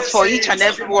thank God for each and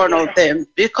every one of them,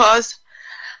 because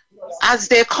as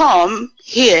they come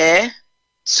here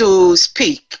to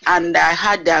speak and I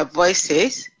heard their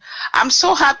voices, I'm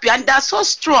so happy, and they're so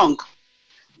strong.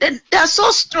 They're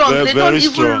so strong. They don't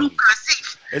even look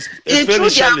as if through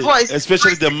their voice.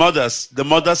 Especially the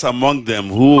mothers among them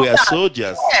who are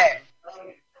soldiers. Yeah.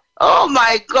 Oh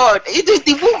my God,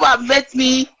 the woman met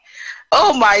me.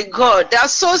 Oh my God, they are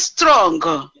so strong.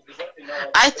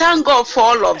 I thank God for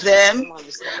all of them.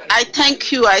 I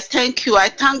thank you. I thank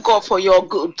God for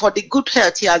the good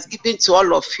health He has given to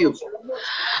all of you.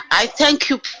 I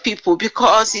thank you, people,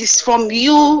 because it's from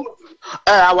you,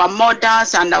 our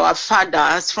mothers and our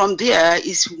fathers. From there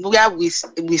is where we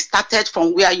started,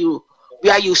 from where you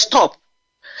stop.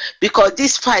 because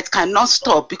this fight cannot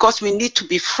stop, because we need to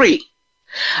be free.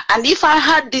 And if I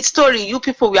had the story you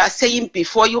people were saying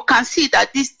before, you can see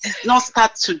that this did not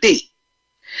start today.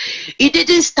 It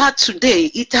didn't start today.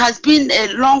 It has been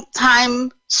a long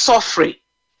time suffering.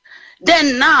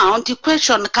 Then now the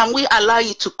question, can we allow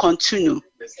it to continue?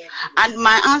 And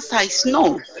my answer is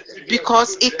no,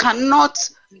 because it cannot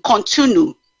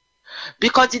continue.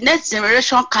 Because the next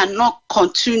generation cannot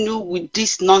continue with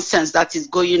this nonsense that is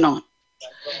going on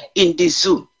in the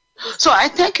zoo. So I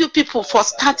thank you people for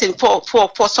starting, for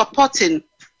supporting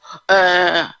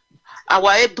our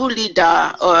able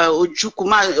leader,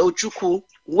 Ojukwu,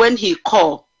 when he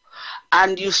called,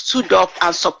 and you stood up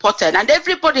and supported. And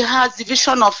everybody has the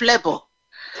vision of labor.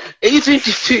 Even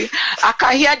if I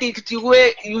can hear the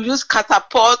way you use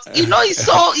catapult, you know, it's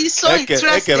so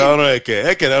interesting.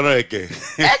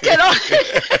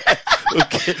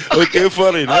 Okay,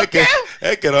 foreign. Okay,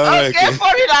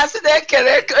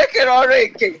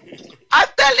 I'm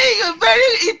telling you,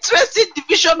 very interesting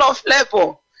division of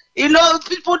labor. You know,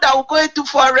 people that will go into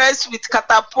forest with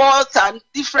catapults and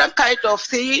different kind of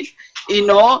things. You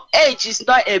know, age is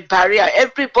not a barrier.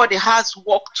 Everybody has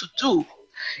work to do.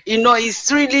 You know,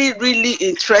 it's really, really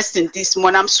interesting this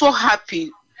morning. I'm so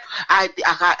happy. I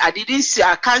didn't see,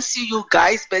 I can't see you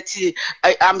guys, but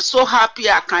I'm so happy.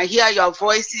 I can hear your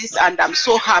voices, and I'm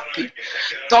so happy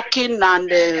talking and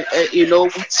you know,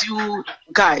 with you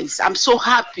guys. I'm so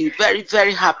happy, very,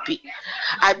 very happy.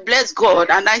 I bless God,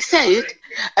 and I said,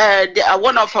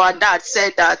 one of our dads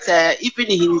said that even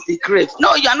in the grave.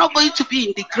 No, you are not going to be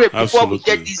in the grave before we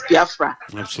get this Biafra.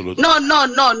 Absolutely. No.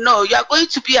 You are going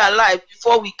to be alive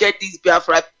before we get this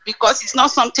Biafra, because it's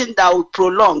not something that will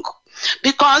prolong.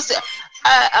 Because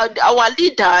our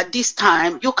leader this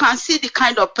time, you can see the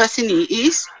kind of person he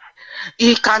is.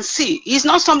 He can see. He's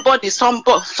not he's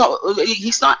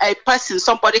not a person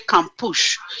somebody can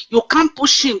push. You can't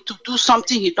push him to do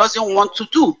something he doesn't want to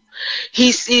do.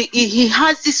 He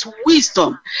has this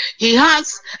wisdom. He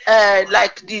has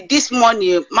like this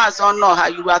morning, Mazono, how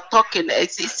you were talking,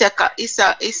 Isaka.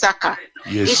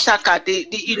 Yes. Isaka,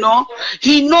 you know,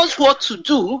 he knows what to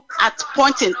do at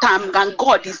point in time, and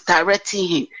God is directing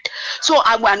him. So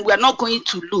and we are not going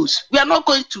to lose. We are not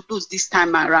going to lose this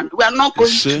time around. We are not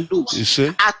going to lose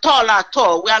at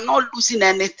all. We are not losing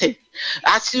anything.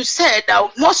 As you said,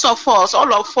 most of us,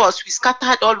 all of us, we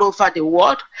scattered all over the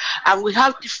world, and we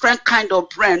have different kind of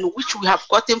brain which we have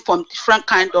gotten from different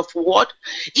kind of world.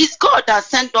 It's God that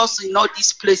sent us in all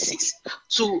these places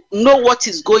to know what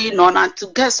is going on and to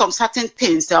get some certain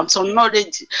things, some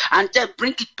knowledge, and then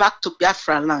bring it back to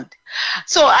Biafra land.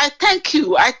 So I thank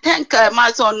you. I thank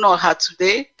Mazon Noha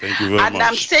today. Thank you very much. And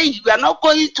I'm saying we are not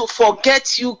going to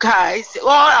forget you guys, all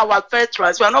our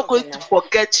veterans. We are not going to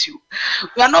forget you.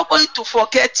 We are not going to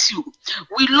forget you.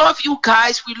 We love you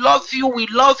guys. We love you. We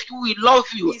love you. We love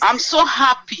you. I'm so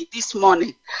happy this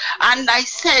morning. And I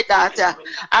said that,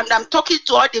 and I'm talking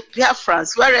to all the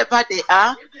Biafrans, wherever they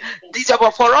are, this is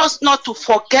for us not to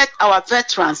forget our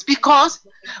veterans, because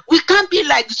we can't be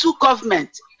like zoo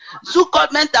government. Zoo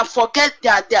government and forget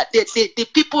the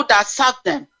people that serve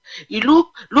them. You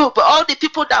look, all the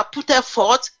people that put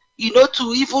effort, you know,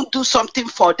 to even do something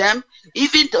for them.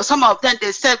 Even though some of them,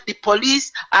 they serve the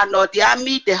police and or the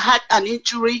army, they had an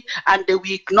injury and they will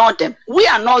ignore them. We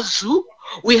are not zoo.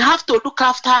 We have to look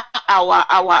after our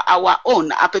own,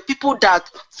 the people that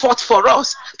fought for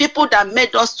us, people that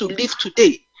made us to live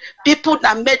today, people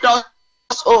that made us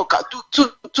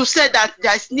to say that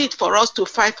there is need for us to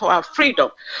fight for our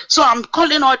freedom. So I'm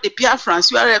calling all the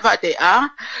Biafrans, wherever they are,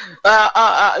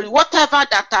 whatever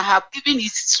that I have given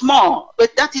is small,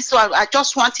 but that is why I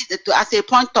just wanted it to, as a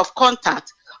point of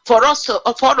contact, for us, for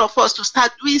all of us to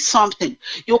start doing something.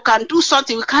 You can do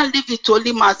something. We can't leave it to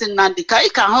only Mazin Nandika.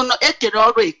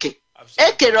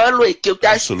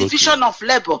 There's division of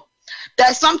labor.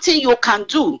 There's something you can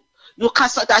do.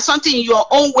 There's something in your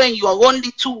own way, in your own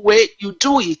little way, you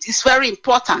do it. It's very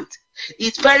important.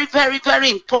 It's very, very,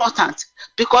 very important,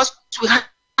 because we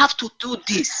have to do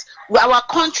this. Our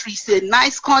country is a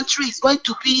nice country. It's going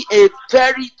to be a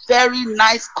very, very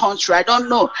nice country. I don't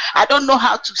know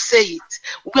how to say it.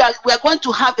 We are going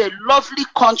to have a lovely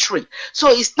country. So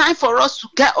it's time for us to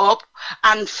get up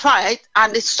and fight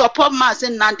and support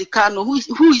Mazen Nandikano,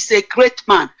 who is a great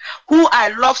man, who I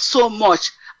love so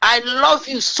much. I love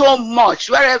you so much.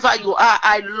 Wherever you are,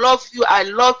 I love you. I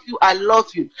love you. I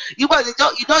love you. You don't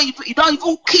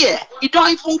even care. You don't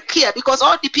even care, because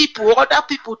all the people, other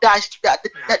people that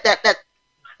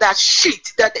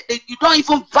shit, that you don't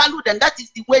even value them. That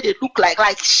is the way they look like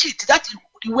shit. That is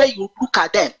the way you look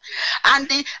at them. And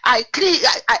I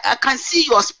can see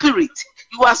your spirit.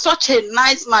 You are such a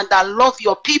nice man that love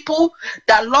your people,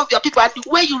 And the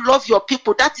way you love your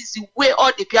people, that is the way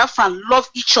all the Biafran love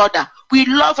each other. We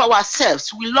love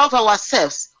ourselves.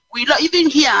 Even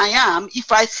here I am.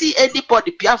 If I see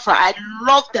anybody Biafra, I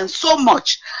love them so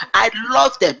much. I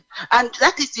love them. And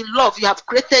that is the love you have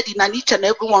created in each and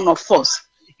every one of us.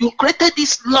 You created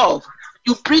this love.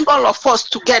 You bring all of us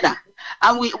together.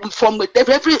 And we from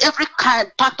every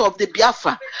kind part of the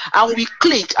Biafra, and we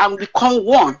click and become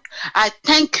one. I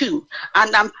thank you,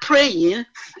 and I'm praying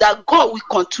that God will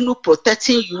continue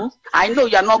protecting you. I know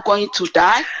you are not going to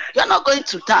die. You are not going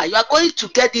to die. You are going to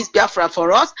get this Biafra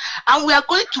for us, and we are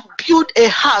going to build a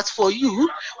house for you,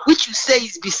 which you say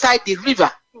is beside the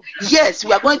river. Yes,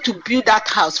 we are going to build that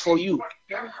house for you.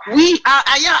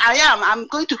 I'm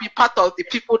going to be part of the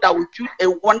people that will build a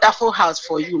wonderful house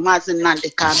for you, Mazin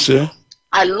Nandekan.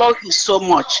 I love you so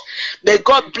much. May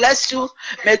God bless you.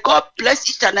 May God bless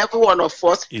each and every one of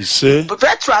us.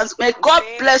 Veterans, may God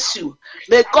bless you.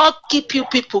 May God keep you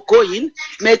people going.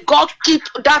 May God keep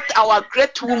that our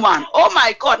great woman. Oh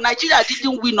my God, Nigeria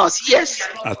didn't win us. Yes,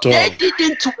 they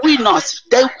didn't win us.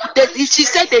 She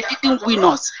said they didn't win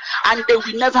us, and they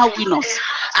will never win us.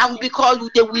 And because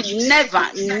they will never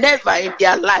in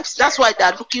their lives. That's why they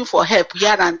are looking for help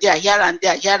here and there.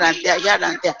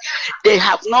 They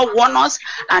have not won us,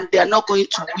 and they are not going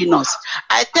to win us.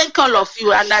 I thank all of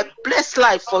you, and I bless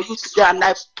life for you today, and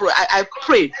I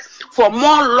pray for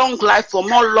more long life, for each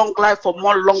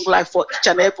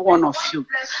and every one of you.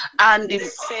 And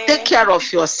take care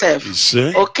of yourself.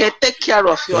 Okay, take care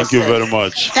of yourself. Thank you very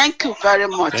much. Thank you very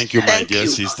much. Thank you, my dear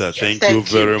sister. Thank you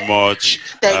very much.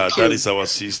 That is our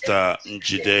sister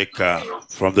Njideka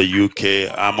from the UK.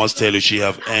 I must tell you, she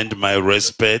have earned my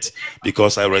respect,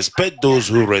 because I respect those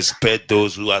who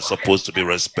are supposed to be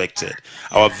respected.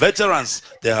 Our veterans,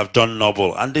 they have done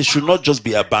noble, and they should not just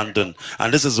be abandoned.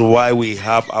 And this is why we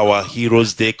have our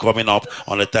Heroes Day coming up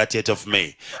on the 30th of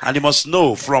May. And you must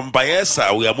know, from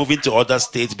Bayelsa, we are moving to other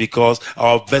states because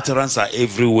our veterans are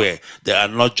everywhere. They are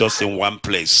not just in one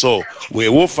place. So we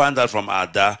will find out from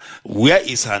Ada where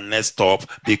is her next stop,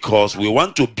 because we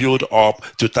want to build up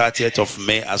to 30th of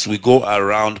May as we go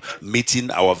around meeting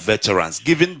our veterans,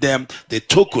 giving them the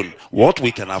token, what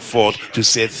we can afford, to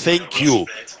say thank you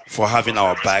for having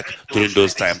our back during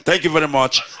those times. Thank you very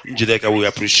much, Njideka. We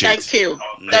appreciate it.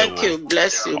 Thank you.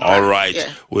 Bless you. All right.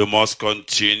 Yeah. We must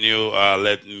continue.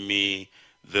 Let me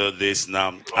do this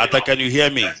now. Ada, can you hear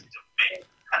me?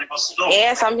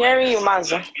 Yes, I'm hearing you,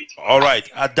 Maza. All right.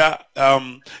 Ada,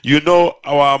 you know,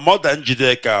 our mother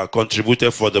Njideka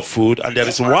contributed for the food, and there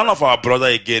is one of our brother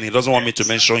again, he doesn't want me to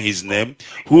mention his name,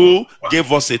 who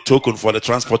gave us a token for the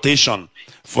transportation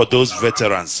for those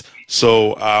veterans.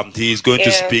 So he is going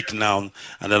to speak now,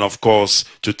 and then of course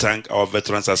to thank our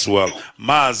veterans as well.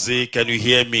 Mazi, can you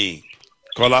hear me?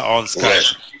 Caller on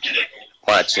Skype.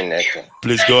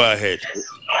 Please go ahead.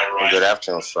 Good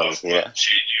afternoon from here,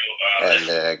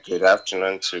 and good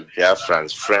afternoon to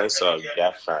Biafrans, friends of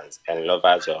Biafrans and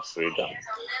lovers of freedom,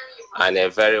 and a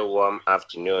very warm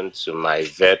afternoon to my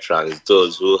veterans,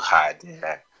 those who had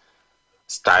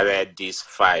started this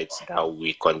fight, that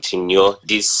we continue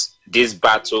this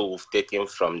battle we've taken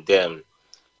from them.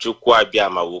 Chukwu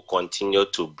Abiyama will continue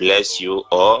to bless you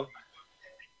all,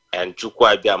 and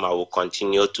Chukwu Abiyama will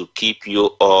continue to keep you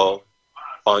all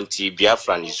until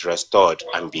Biafran is restored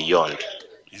and beyond.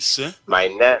 My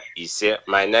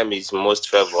name is Most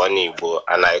Favored Igbo,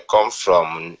 and I come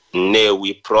from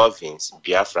Nnewi province,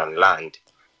 Biafran land,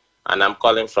 and I'm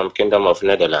calling from Kingdom of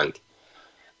Netherlands.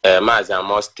 Maz, I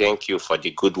must thank you for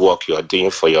the good work you're doing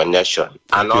for your nation.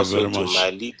 And also to my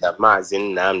leader, Maz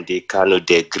Nnamdi Kanu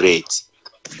the Great,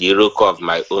 the hero of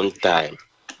my own time,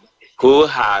 who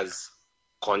has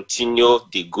continued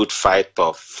the good fight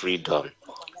of freedom.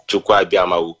 Chukwu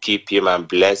Abiyama will keep him and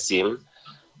bless him.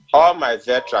 All my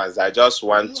veterans, I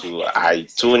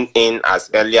tuned in as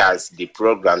early as the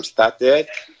program started,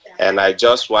 and I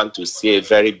just want to say a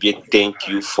very big thank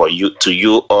you to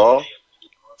you all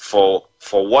for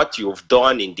what you've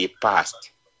done in the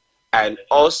past, and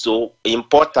also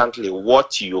importantly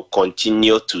what you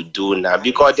continue to do now,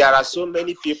 because there are so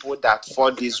many people that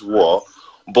fought this war,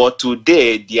 but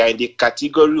today they are in the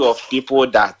category of people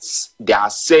that they are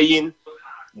saying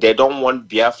they don't want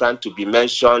Biafran to be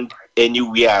mentioned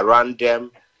anywhere around them.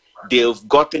 They've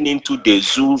gotten into the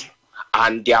zoo,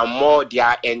 and they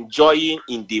are enjoying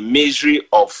in the misery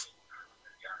of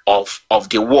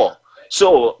the war.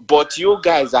 So, but you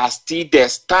guys are still there,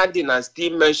 standing and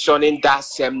still mentioning that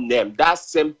same name, that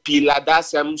same pillar, that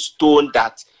same stone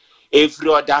that every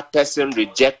other person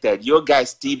rejected. You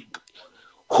guys still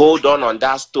hold on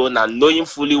that stone and knowing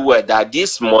fully well that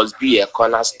this must be a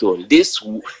cornerstone. This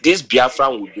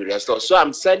Biafran will be restored. So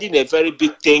I'm sending a very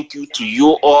big thank you to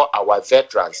you all, our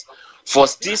veterans, for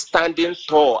still standing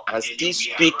tall and still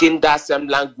speaking that same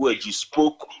language you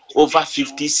spoke over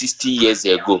 50, 60 years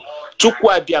ago. Chukwu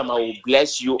Abiyama will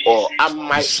bless you all. And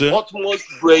my utmost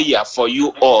prayer for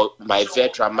you all, my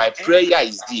veteran, my prayer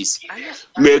is this.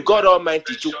 May God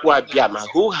Almighty Chukwu Abiyama,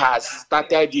 who has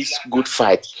started this good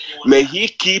fight, may He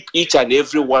keep each and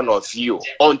every one of you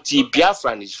until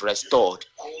Biafran is restored.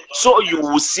 So you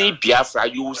will see Biafra,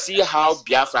 you will see how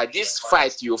Biafra, this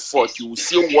fight you fought, you will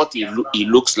see what it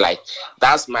looks like.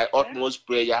 That's my utmost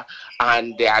prayer.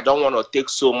 And I don't want to take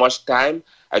so much time.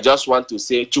 I just want to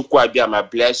say, Chukwu Abiyama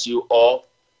bless you all,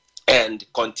 and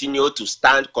continue to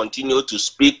stand, continue to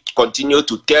speak, continue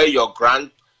to tell your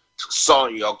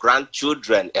grandson, your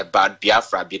grandchildren about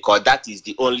Biafra, because that is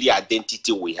the only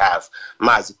identity we have.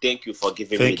 Mazi, thank you for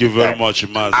giving me the time. Thank you very much,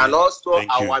 Mazi. And also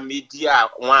our media,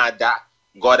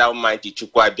 God Almighty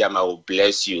Chukwu Abiyama will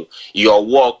bless you. Your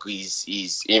work is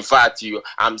in fact,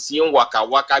 I'm seeing Waka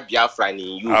Waka Biafran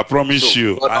in you. I promise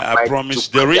you. I promise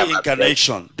the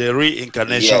reincarnation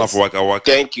of Waka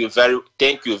Waka. Thank you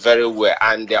very well.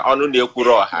 And the honor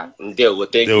Nekuroha.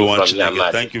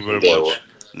 Thank you very much.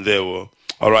 There were.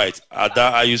 All right. Ada,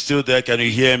 are you still there? Can you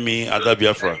hear me, Ada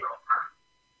Biafra?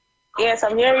 Yes,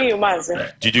 I'm hearing you, Mazi.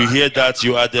 Did you hear that?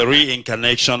 You are the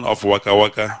reincarnation of Waka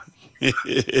Waka.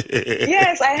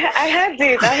 Yes, I heard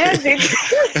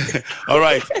it. All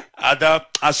right, Ada,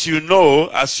 as you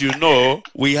know,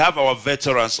 we have our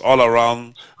veterans all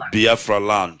around Biafra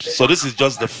land. So this is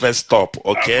just the first stop,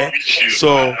 okay?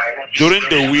 So during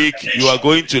the week, you are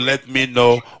going to let me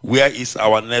know where is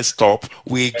our next stop.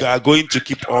 We are going to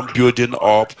keep on building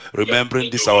up, remembering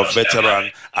this our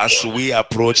veteran as we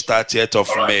approach 30th of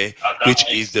May, which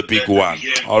is the big one.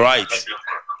 All right.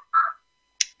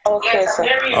 Okay,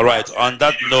 sir. All right. On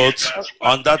that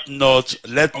note,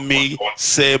 let me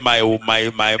say my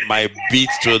beat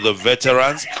to the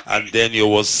veterans, and then you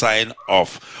will sign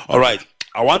off. All right.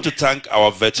 I want to thank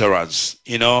our veterans.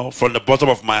 You know, from the bottom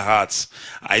of my heart,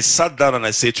 I sat down and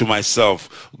I said to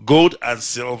myself, gold and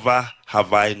silver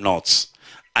have I not.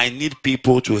 I need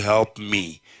people to help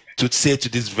me to say to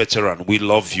this veteran, we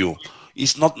love you.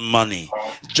 It's not money,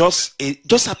 just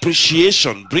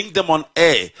appreciation. Bring them on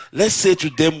air. Let's say to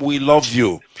them, we love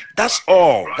you. That's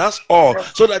all.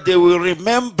 So that they will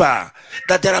remember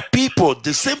that there are people,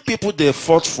 the same people they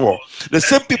fought for, the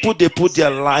same people they put their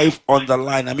life on the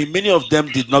line. I mean, many of them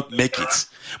did not make it,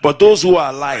 but those who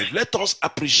are alive, let us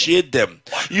appreciate them.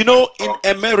 You know,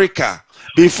 in America,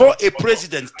 before a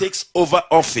president takes over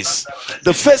office,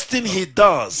 the first thing he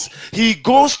does, he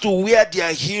goes to where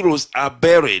their heroes are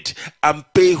buried and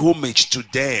pay homage to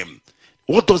them.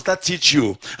 What does that teach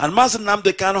you? And Mazi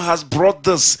Nnamdi Kanu has brought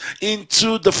this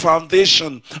into the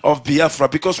foundation of Biafra,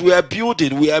 because we are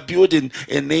building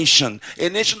a nation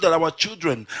that our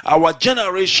children, our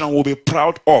generation will be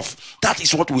proud of. That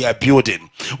is what we are building.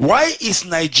 Why is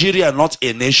Nigeria not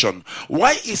a nation?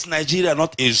 Why is Nigeria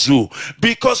not a zoo?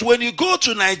 Because when you go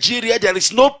to Nigeria, there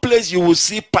is no place you will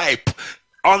see pipe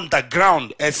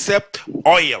underground except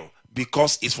oil,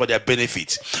 because it's for their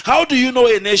benefit. How do you know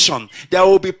a nation? There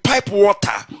will be pipe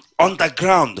water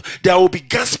underground. There will be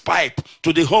gas pipe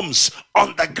to the homes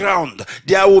underground.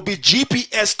 There will be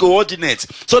GPS coordinates,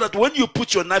 so that when you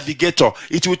put your navigator,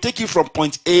 it will take you from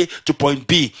point A to point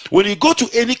B. When you go to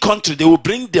any country, they will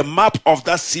bring the map of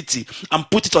that city and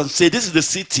put it on, say this is the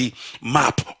city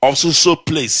map of so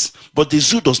place. But the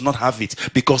zoo does not have it,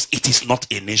 because it is not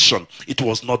a nation. It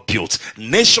was not built.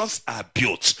 Nations are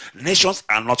built. Nations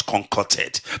are not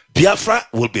concocted. Biafra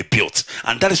will be built,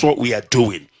 and that is what we are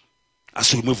doing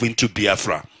as we move into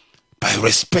Biafra, by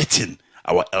respecting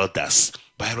our elders,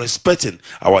 by respecting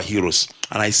our heroes.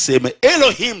 And I say, may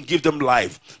Elohim give them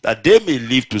life, that they may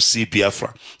live to see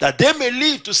Biafra, that they may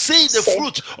live to see the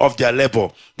fruit of their labor.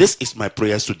 This is my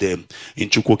prayers to them, in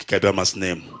Chukwu Abiyama's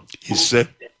name. He said,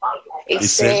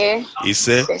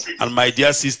 and my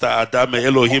dear sister Ada, may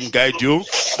Elohim guide you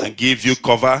and give you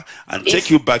cover and take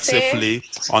you back safely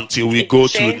until we go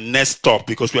to next stop,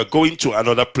 because we are going to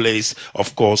another place,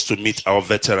 of course, to meet our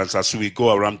veterans as we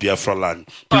go around Biafra land.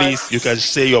 Please, you can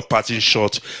say your parting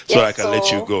short so I can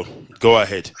let you go. Go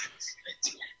ahead.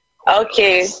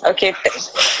 Okay.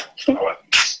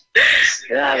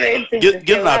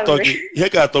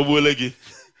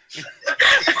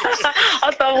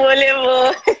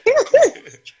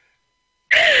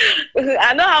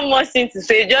 I don't have much thing to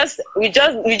say. We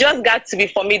just got to be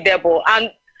formidable,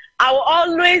 and I will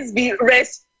always be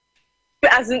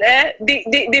as in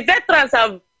the veterans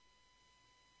have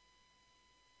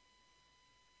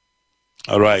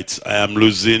All right, I am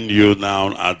losing you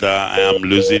now, Ada. I am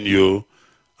losing you.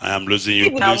 I am losing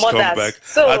you. Please come back.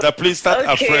 So, Ada, please start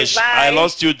afresh. Bye. I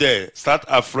lost you there. Start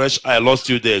afresh. I lost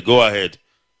you there. Go ahead.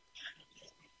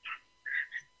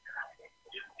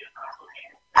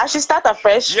 I should start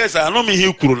afresh. Yes, I know me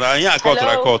here. Go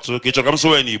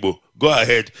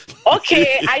ahead.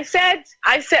 Okay, I said,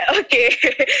 okay.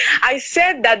 I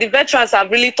said that the veterans have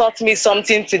really taught me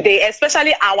something today,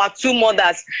 especially our two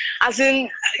mothers. As in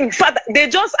fact, they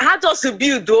just had us to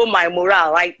build my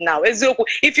morale right now.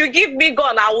 If you give me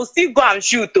gun, I will still go and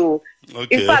shoot. Okay.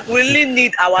 In fact, we really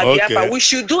need our Biafra. We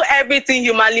should do everything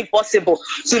humanly possible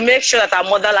to make sure that our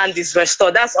motherland is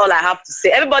restored. That's all I have to say.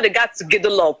 Everybody got to get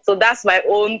the love. So that's my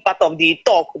own part of the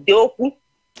talk.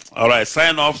 All right,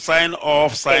 sign off, sign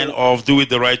off, sign off. Do it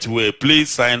the right way. Please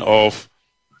sign off.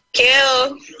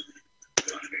 Kill.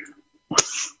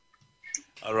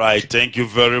 All right, thank you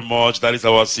very much. That is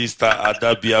our sister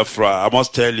Ada Biafra. I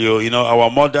must tell you, our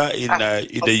mother in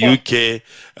the UK,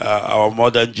 our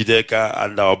mother in Jideka,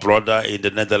 and our brother in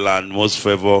the Netherlands, most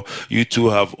favor. You two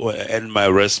have earned my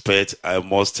respect, I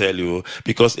must tell you.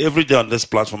 Because every day on this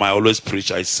platform, I always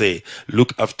preach, I say,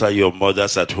 look after your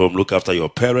mothers at home, look after your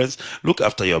parents, look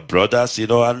after your brothers,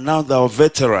 and now they're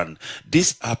veteran.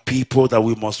 These are people that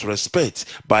we must respect.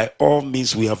 By all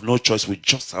means, we have no choice. We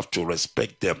just have to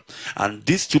respect them. And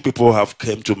these two people have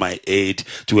come to my aid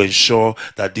to ensure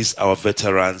that these our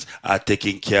veterans are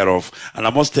taken care of. And I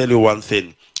must tell you one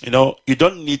thing. You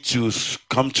don't need to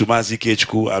come to Mazi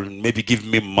KHQ and maybe give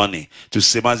me money to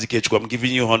say, Mazi KHQ, I'm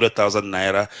giving you 100,000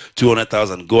 naira,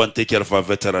 200,000, go and take care of our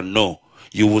veteran. No.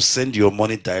 You will send your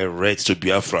money direct to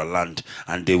Biafra land,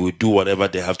 and they will do whatever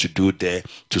they have to do there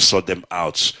to sort them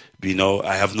out.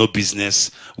 I have no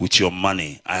business with your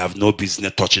money. I have no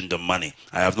business touching the money.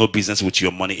 I have no business with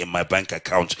your money in my bank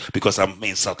account because I'm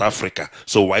in South Africa.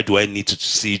 So why do I need to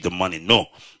see the money? No.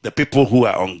 The people who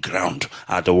are on ground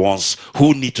are the ones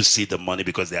who need to see the money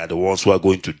because they are the ones who are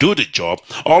going to do the job.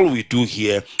 All we do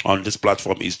here on this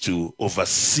platform is to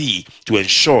oversee, to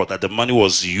ensure that the money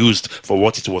was used for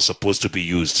what it was supposed to be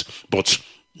used. But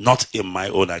not in my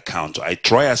own account. I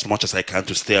try as much as I can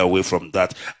to stay away from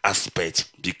that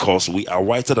aspect because we are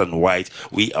whiter than white.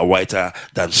 We are whiter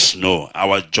than snow.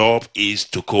 Our job is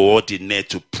to coordinate,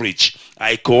 to preach.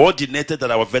 I coordinated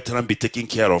that our veteran be taken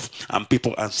care of and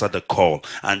people answer the call.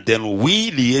 And then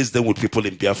we liaise them with people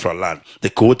in Biafra land, the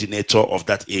coordinator of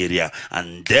that area.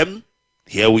 And then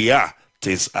here we are.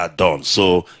 Things are done.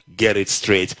 So get it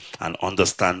straight and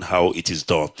understand how it is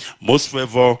done. Most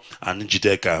favor and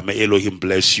Njideka, may Elohim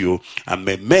bless you, and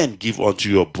may men give unto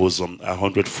your bosom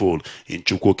 100-fold in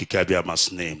Chukwu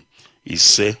Kikabiama's name. He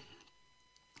say.